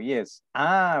volcano. Yes.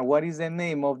 What is the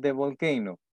name of the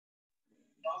volcano?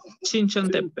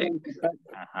 Chinchantepec.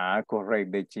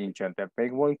 Correct. The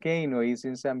Chinchantepec volcano is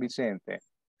in San Vicente.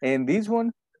 And this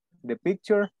one, the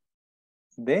picture,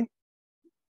 the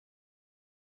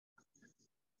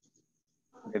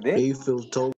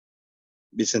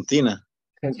Vicentina.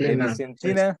 The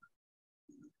Vicentina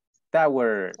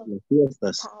Tower.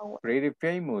 Pretty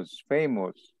famous.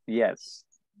 Yes.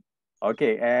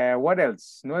 Okay. What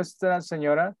else? Nuestra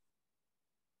Señora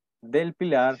del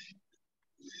Pilar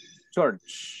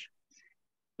Church.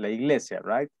 La iglesia,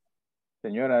 right?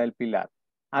 Señora del Pilar.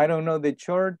 I don't know the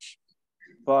church,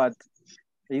 but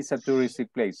it's a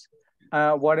touristic place.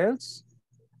 What else?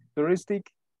 Touristic?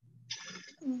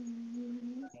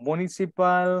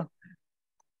 Municipal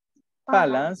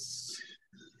Palace.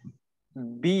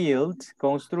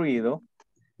 Construido.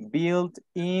 Built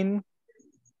in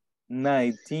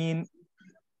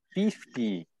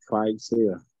 1950.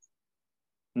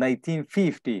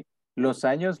 1950. Los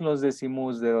años los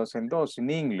decimos de 2 en 2 en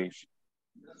English.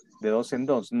 De 2 en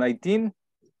 2.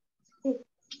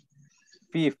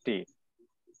 1950.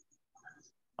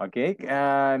 Okay.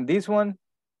 And this one?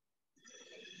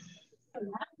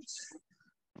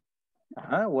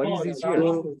 What is this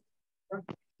year?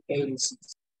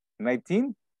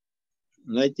 19?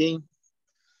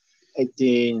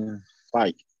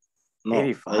 1985. No,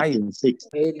 85.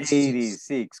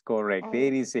 86. Correct.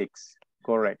 86.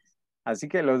 Correct. Así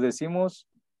que los decimos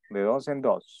de 2 en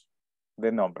 2.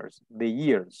 The numbers. The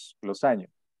years. Los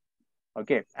años.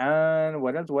 Okay, and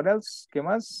what else? What else? ¿Qué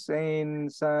más? En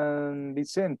San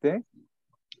Vicente.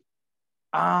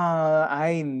 Ah,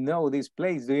 I know this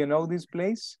place. Do you know this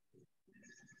place?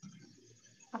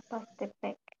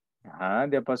 Apastepec.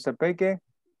 De Apastapeque.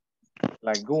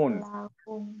 Lagoon.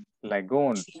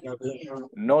 Lagoon.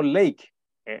 No lake.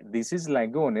 This is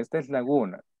lagoon. Esta es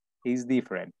laguna. It's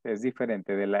different. Es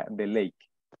diferente de lake.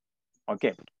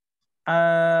 Okay.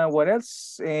 What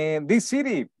else? This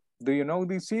city. Do you know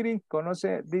this city?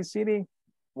 ¿Conoce this city?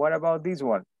 What about this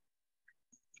one?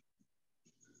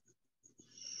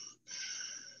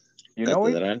 You know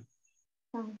it?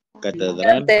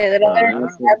 Catedral.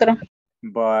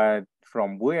 But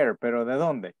from where? ¿Pero de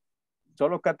dónde?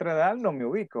 Solo catedral no me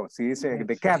ubico. Si dice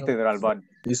the cathedral, but...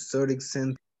 Historic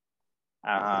center.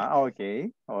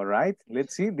 Okay. All right.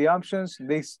 Let's see the options.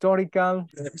 The historical...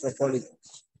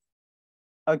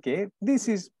 Okay. This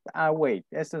is... wait.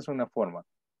 Esta es una forma.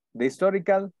 The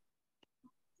historical...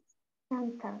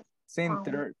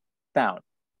 Center town.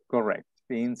 Correct.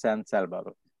 In San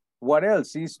Salvador. What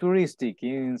else is touristic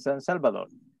in San Salvador?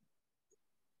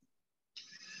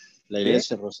 La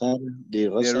iglesia Rosario. The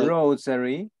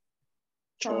Rosary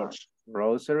Church.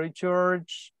 Rosary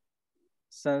Church.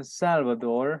 San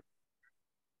Salvador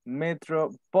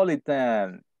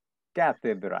Metropolitan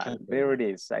Cathedral. There it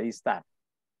is. Ahí está.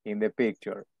 In the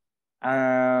picture.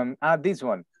 This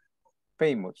one.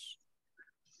 Famous.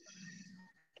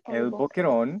 El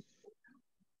Boquerón.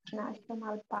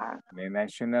 National Park. The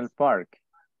National Park.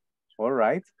 All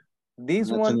right. This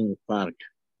National one. Park.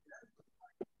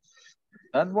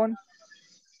 That one.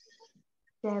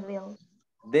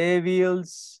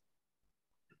 Devil's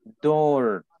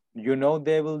Door. You know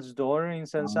Devil's Door in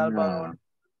San Salvador?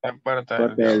 La puerta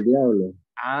Puerta del Diablo.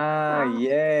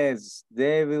 Yes.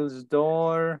 Devil's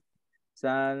Door.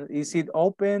 Is it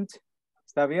opened?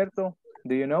 ¿Está abierto?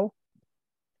 Do you know?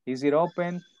 Is it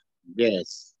open?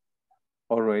 Yes.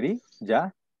 Already?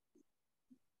 ¿Ya?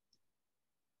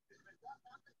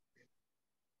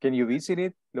 Can you visit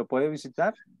it? ¿Lo puede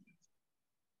visitar?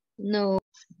 No.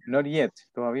 Not yet.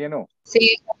 Todavía no.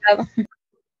 Sí,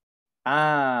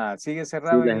 cerrado. Sigue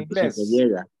cerrado Sí, en la inglés. expresión que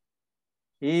llega.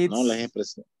 It's, No, las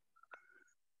expresiones.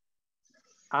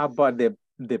 but the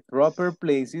proper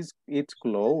place is, it's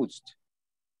closed.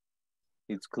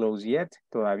 It's closed yet.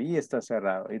 Todavía está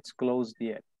cerrado. It's closed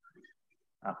yet.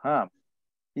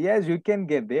 Yes, you can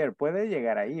get there. Puede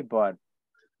llegar ahí, but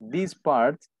this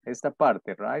part, esta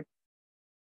parte, right?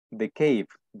 The cave,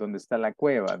 donde está la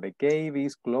cueva. The cave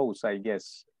is closed, I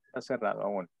guess. Está cerrado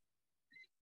aún.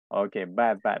 Okay,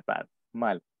 bad.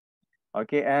 Mal.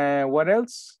 Okay, what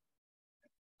else?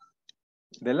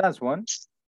 The last one.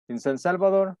 In San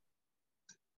Salvador.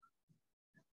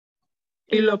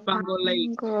 Ilopango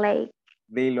Lake.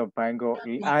 De Ilopango.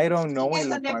 I don't know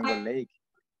Ilopango Lake.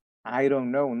 I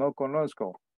don't know. No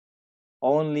conozco.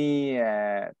 Only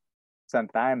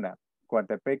Santa Ana,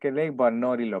 Coatepeque Lake, but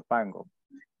not Ilopango.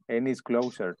 And it's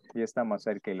closer. Ya está más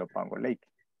cerca de Ilopango Lake.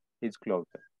 It's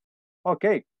closer.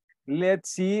 Okay.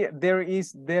 Let's see.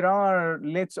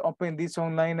 Let's open this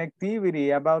online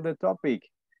activity about the topic.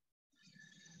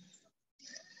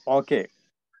 Okay.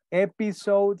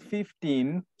 Episode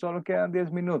 15. Solo quedan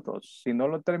 10 minutos. Si no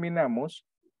lo terminamos,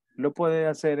 lo puede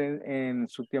hacer en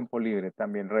su tiempo libre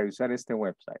también. Revisar este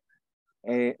website.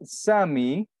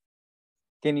 Sammy,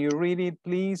 can you read it,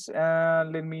 please?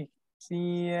 Let me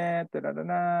see.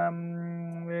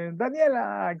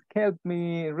 Daniela, help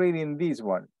me reading this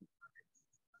one.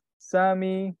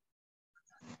 Sammy.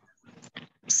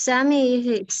 Sammy is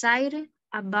excited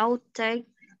about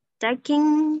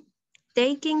taking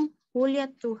Julia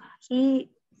to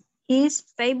his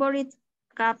favorite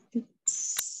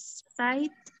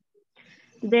campsite.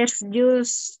 There's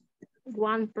just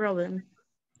one problem.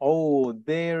 Oh,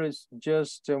 there's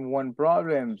just one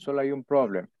problem. Solo hay un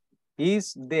problem.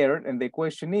 Is there, and the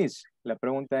question is, la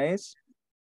pregunta es,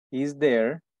 is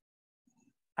there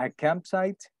a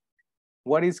campsite?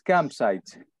 What is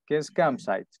campsite? ¿Qué es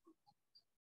campsite?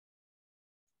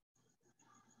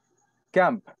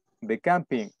 Camp, de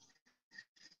camping.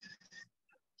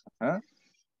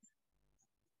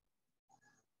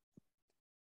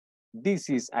 This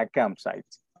is a campsite.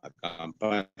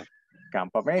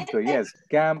 Campamento, yes.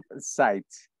 Campsite,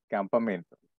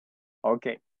 campamento.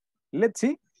 Okay, let's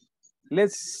see.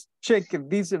 Let's check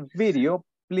this video.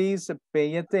 Please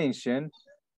pay attention.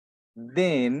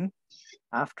 Then,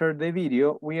 after the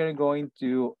video, we are going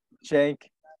to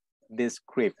check the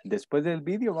script. Después del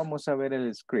video, vamos a ver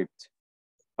el script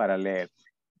para leer.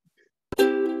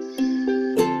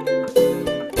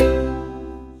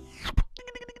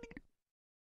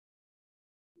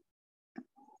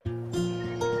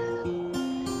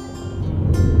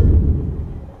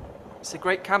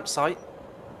 great campsite.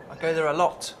 I go there a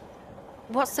lot.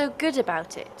 What's so good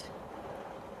about it?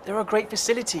 There are great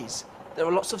facilities. There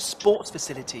are lots of sports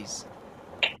facilities.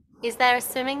 Is there a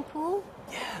swimming pool?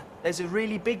 Yeah, there's a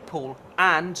really big pool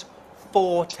and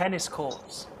 4 tennis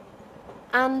courts.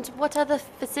 And what other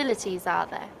facilities are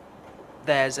there?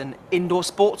 There's an indoor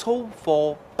sports hall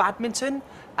for badminton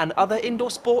and other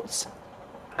indoor sports.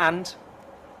 And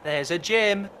there's a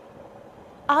gym.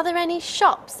 Are there any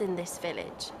shops in this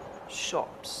village?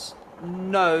 Shops?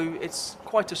 No, it's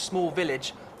quite a small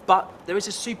village, but there is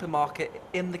a supermarket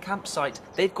in the campsite.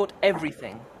 They've got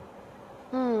everything.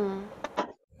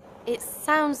 It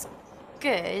sounds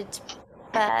good,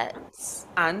 but...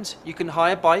 And you can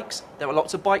hire bikes. There are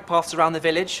lots of bike paths around the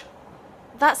village.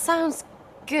 That sounds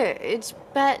good,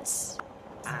 but...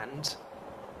 And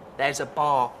there's a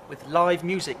bar with live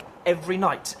music every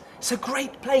night. It's a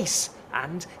great place.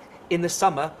 And in the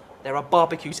summer, there are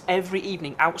barbecues every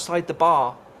evening outside the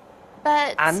bar.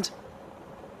 But... And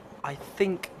I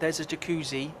think there's a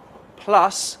jacuzzi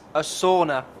plus a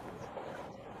sauna.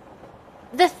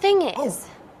 The thing is...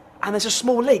 And there's a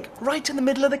small lake right in the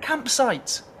middle of the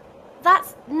campsite.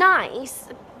 That's nice,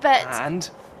 but... And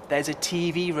there's a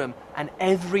TV room, and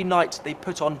every night they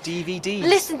put on DVDs.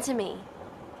 Listen to me.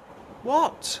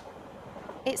 What?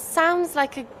 It sounds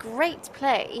like a great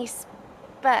place,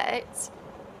 but...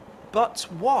 But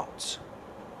what?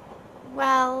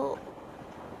 Well,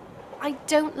 I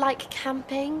don't like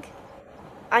camping.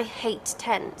 I hate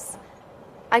tents.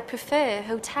 I prefer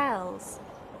hotels.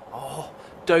 Oh,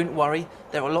 don't worry.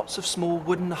 There are lots of small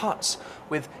wooden huts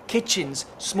with kitchens,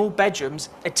 small bedrooms,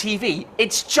 a TV.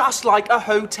 It's just like a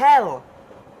hotel.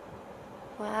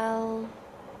 Well,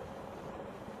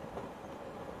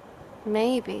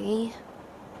 maybe.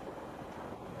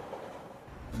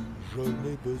 Je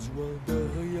n'ai besoin de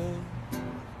rien,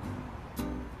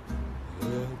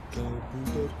 rien qu'un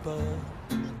bout de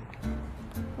pain.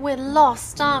 We're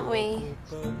lost, aren't we?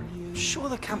 Sure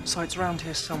the campsite's around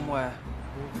here somewhere.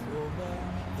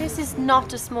 This is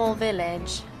not a small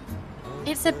village.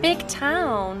 It's a big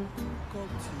town.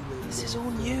 This is all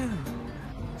new.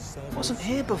 Wasn't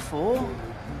here before.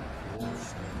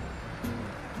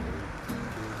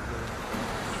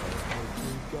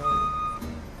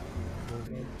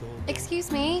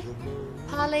 Excuse me,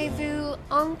 parlez-vous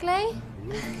anglais?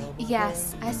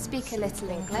 Yes, I speak a little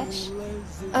English.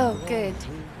 Oh, good.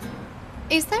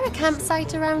 Is there a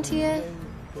campsite around here?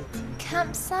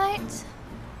 Campsite?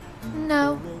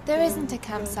 No, there isn't a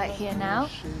campsite here now.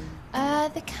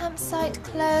 The campsite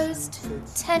closed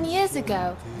 10 years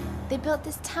ago. They built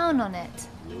this town on it.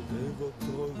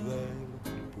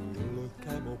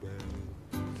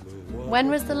 When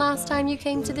was the last time you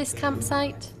came to this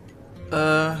campsite?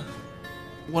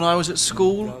 When I was at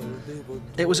school.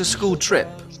 It was a school trip.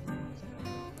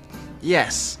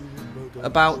 Yes,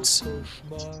 about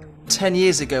 10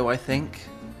 years ago, I think.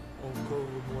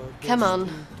 Come on,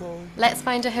 let's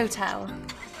find a hotel.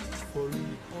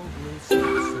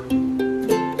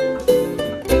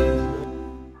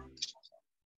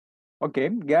 Okay,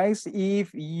 guys,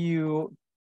 if you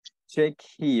check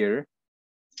here,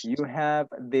 you have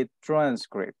the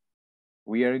transcript.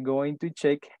 We are going to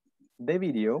check the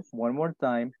video one more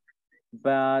time,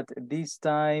 but this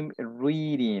time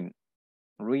reading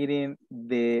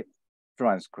the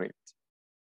transcript.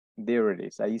 There it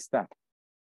is, ahí está.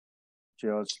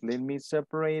 Just let me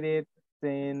separate it,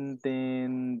 then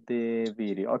the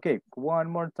video. Okay,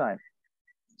 one more time.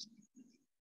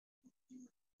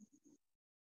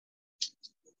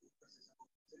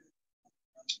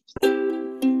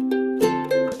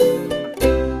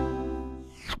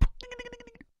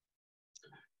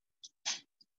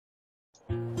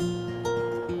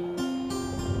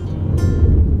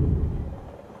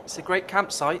 It's a great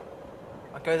campsite.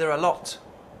 I go there a lot.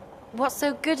 What's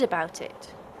so good about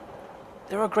it?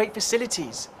 There are great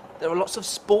facilities. There are lots of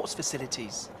sports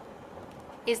facilities.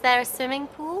 Is there a swimming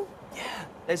pool? Yeah,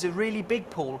 there's a really big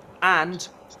pool and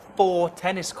 4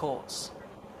 tennis courts.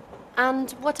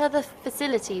 And what other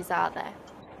facilities are there?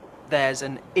 There's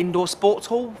an indoor sports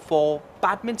hall for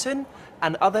badminton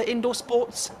and other indoor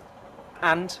sports.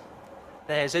 And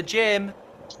there's a gym.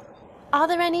 Are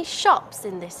there any shops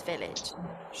in this village?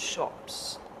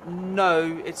 Shops?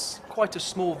 No, it's quite a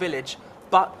small village,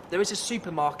 but there is a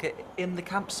supermarket in the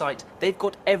campsite. They've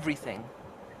got everything.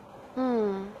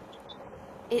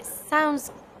 It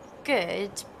sounds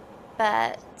good,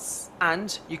 but...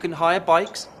 And you can hire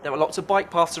bikes. There are lots of bike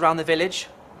paths around the village.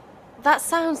 That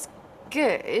sounds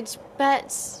good,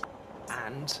 but...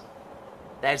 And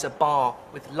there's a bar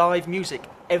with live music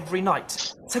every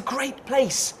night. It's a great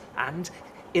place. And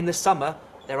in the summer,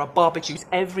 there are barbecues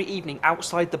every evening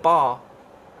outside the bar.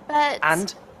 But...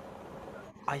 And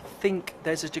I think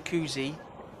there's a jacuzzi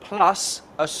plus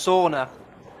a sauna.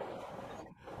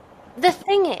 The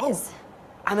thing is...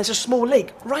 And there's a small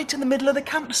lake right in the middle of the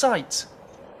campsite.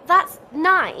 That's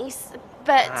nice,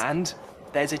 but... And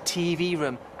there's a TV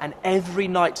room, and every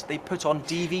night they put on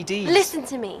DVDs. Listen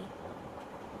to me.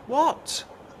 What?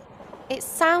 It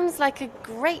sounds like a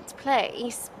great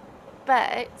place,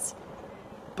 but...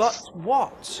 But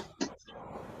what?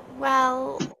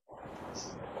 Well,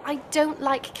 I don't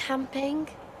like camping.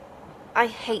 I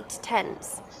hate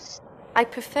tents. I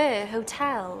prefer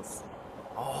hotels.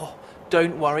 Oh,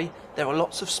 don't worry. There are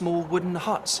lots of small wooden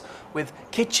huts with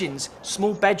kitchens,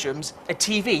 small bedrooms, a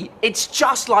TV. It's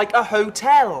just like a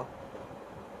hotel.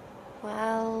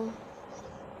 Well...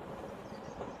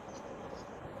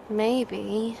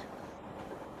 maybe.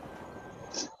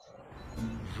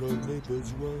 Je n'ai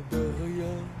besoin de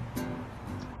rien,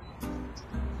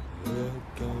 rien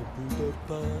qu'un bout de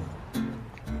pain.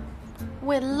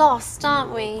 We're lost,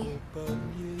 aren't we?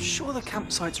 Sure the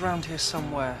campsite's around here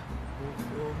somewhere.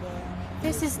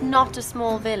 This is not a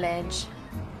small village.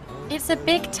 It's a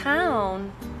big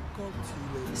town.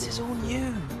 This is all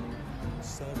new.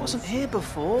 Wasn't here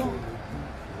before.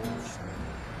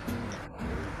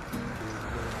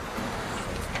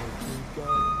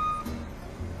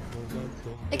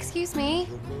 Excuse me,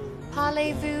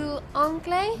 parlez-vous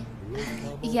anglais?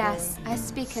 Yes, I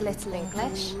speak a little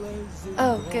English.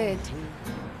 Oh, good.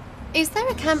 Is there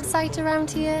a campsite around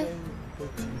here?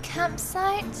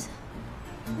 Campsite?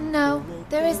 No,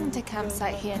 there isn't a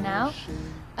campsite here now.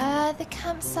 The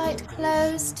campsite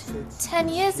closed 10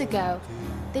 years ago.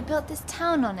 They built this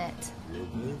town on it.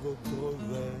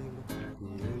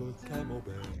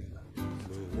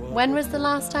 When was the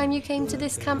last time you came to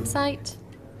this campsite?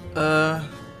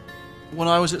 When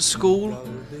I was at school.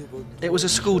 It was a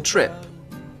school trip.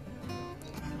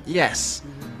 Yes,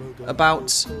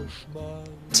 about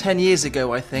 10 years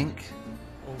ago, I think.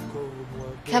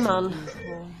 Come on,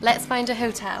 let's find a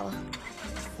hotel.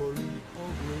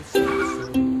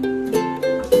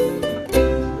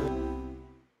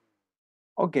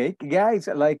 Okay, guys,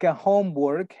 like a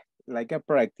homework, like a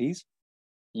practice,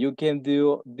 you can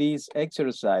do this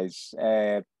exercise,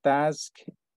 task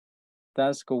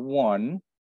 1,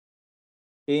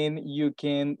 and you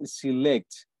can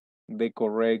select the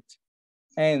correct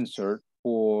answer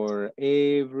for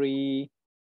every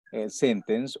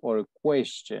sentence or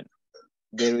question.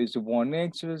 There is one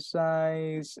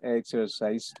exercise,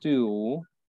 exercise 2.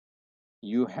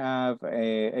 You have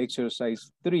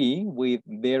exercise 3 with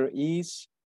there is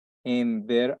and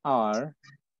there are.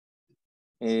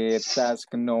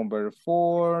 Task number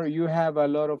 4, you have a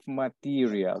lot of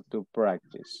material to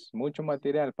practice. Mucho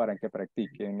material para que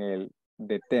practiquen el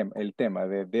tema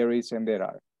de there is and there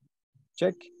are.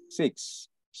 Check 6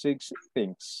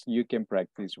 things you can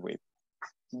practice with.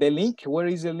 The link, where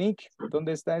is the link?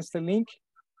 ¿Dónde está este link?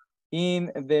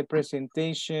 In the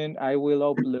presentation, I will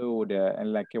upload,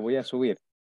 en la que voy a subir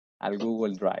al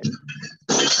Google Drive.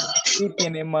 Y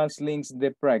tiene más links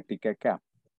de práctica acá.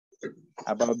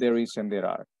 About there is and there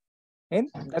are. And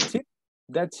that's it.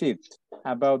 That's it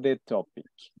about the topic.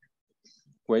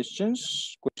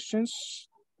 Questions? Questions?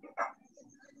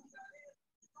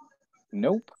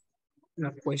 Nope.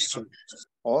 No question.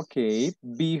 Ok,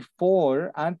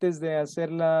 antes de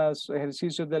hacer los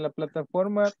ejercicios de la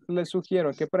plataforma, les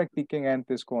sugiero que practiquen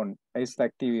antes con esta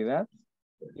actividad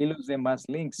y los demás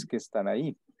links que están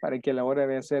ahí, para que a la hora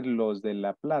de hacer los de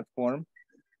la plataforma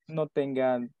no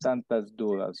tengan tantas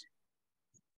dudas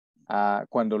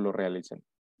cuando lo realicen.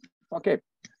 Ok,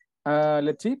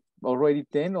 let's see, already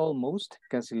 10, almost,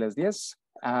 casi las 10.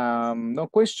 No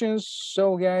questions,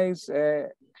 so guys,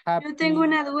 happy... Yo tengo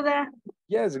una duda.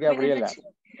 Yes, Gabriela.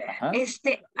 Ajá.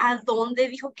 ¿A dónde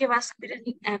dijo que va a subir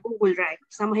a Google Drive?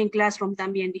 Estamos en Classroom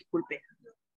también, disculpe.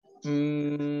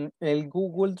 El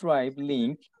Google Drive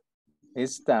link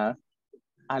está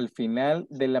al final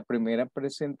de la primera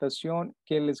presentación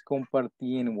que les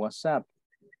compartí en WhatsApp.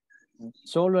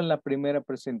 Solo en la primera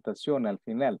presentación al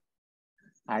final.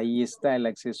 Ahí está el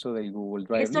acceso del Google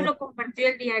Drive. Esto lo compartió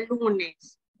el día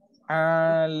lunes.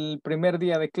 Al primer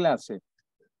día de clase.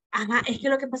 Ajá, es que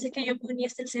lo que pasa es que yo ponía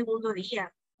el segundo día.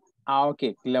 Ok,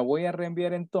 la voy a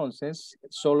reenviar entonces,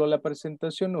 solo la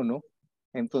presentación 1,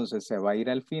 entonces se va a ir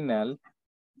al final,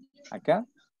 acá,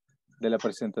 de la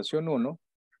presentación 1,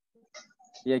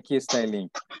 y aquí está el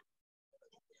link.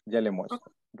 Ya le muestro,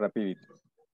 rapidito.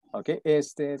 Ok,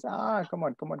 este es,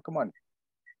 come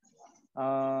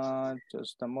on.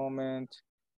 Just a moment.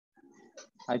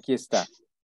 Aquí está.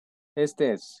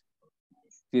 Este es,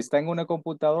 si está en una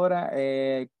computadora,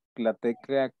 la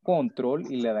tecla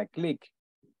control y le da clic.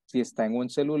 Si está en un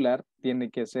celular, tiene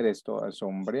que hacer esto,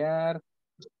 sombrear,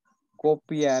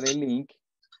 copiar el link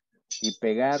y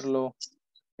pegarlo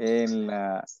en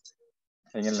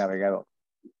el navegador.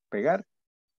 Pegar,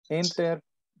 enter,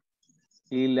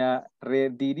 y la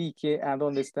redirige a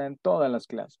donde están todas las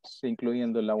clases,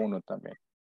 incluyendo la 1 también.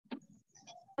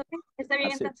 Okay, está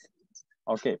bien Así. entonces.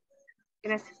 Ok.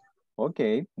 Gracias. Ok,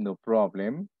 no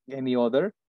problem. Any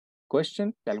other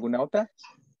question? ¿Alguna otra?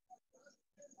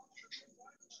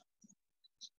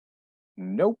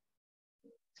 No.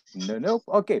 No.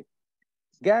 Okay.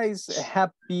 Guys,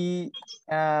 happy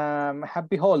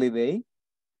holiday.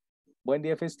 Buen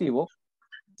día festivo.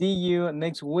 See you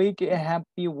next week. A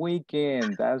happy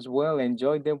weekend as well.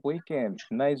 Enjoy the weekend.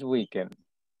 Nice weekend.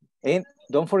 And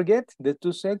don't forget the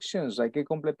 2 sections. Hay que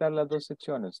completar las 2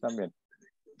 secciones también.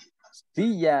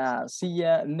 See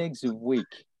ya next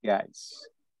week, guys.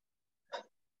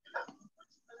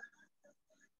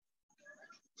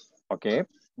 Okay.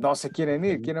 No se quieren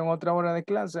ir, quieren otra hora de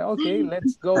clase. Okay,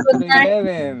 let's go to the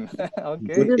 11.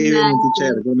 Okay. Good evening,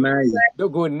 teacher. Good night.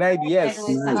 Good night, yes.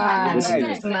 Good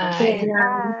night. Good night.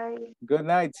 Bye. Good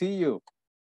night, see you.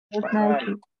 Good Bye night.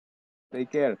 bye. Take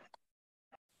care.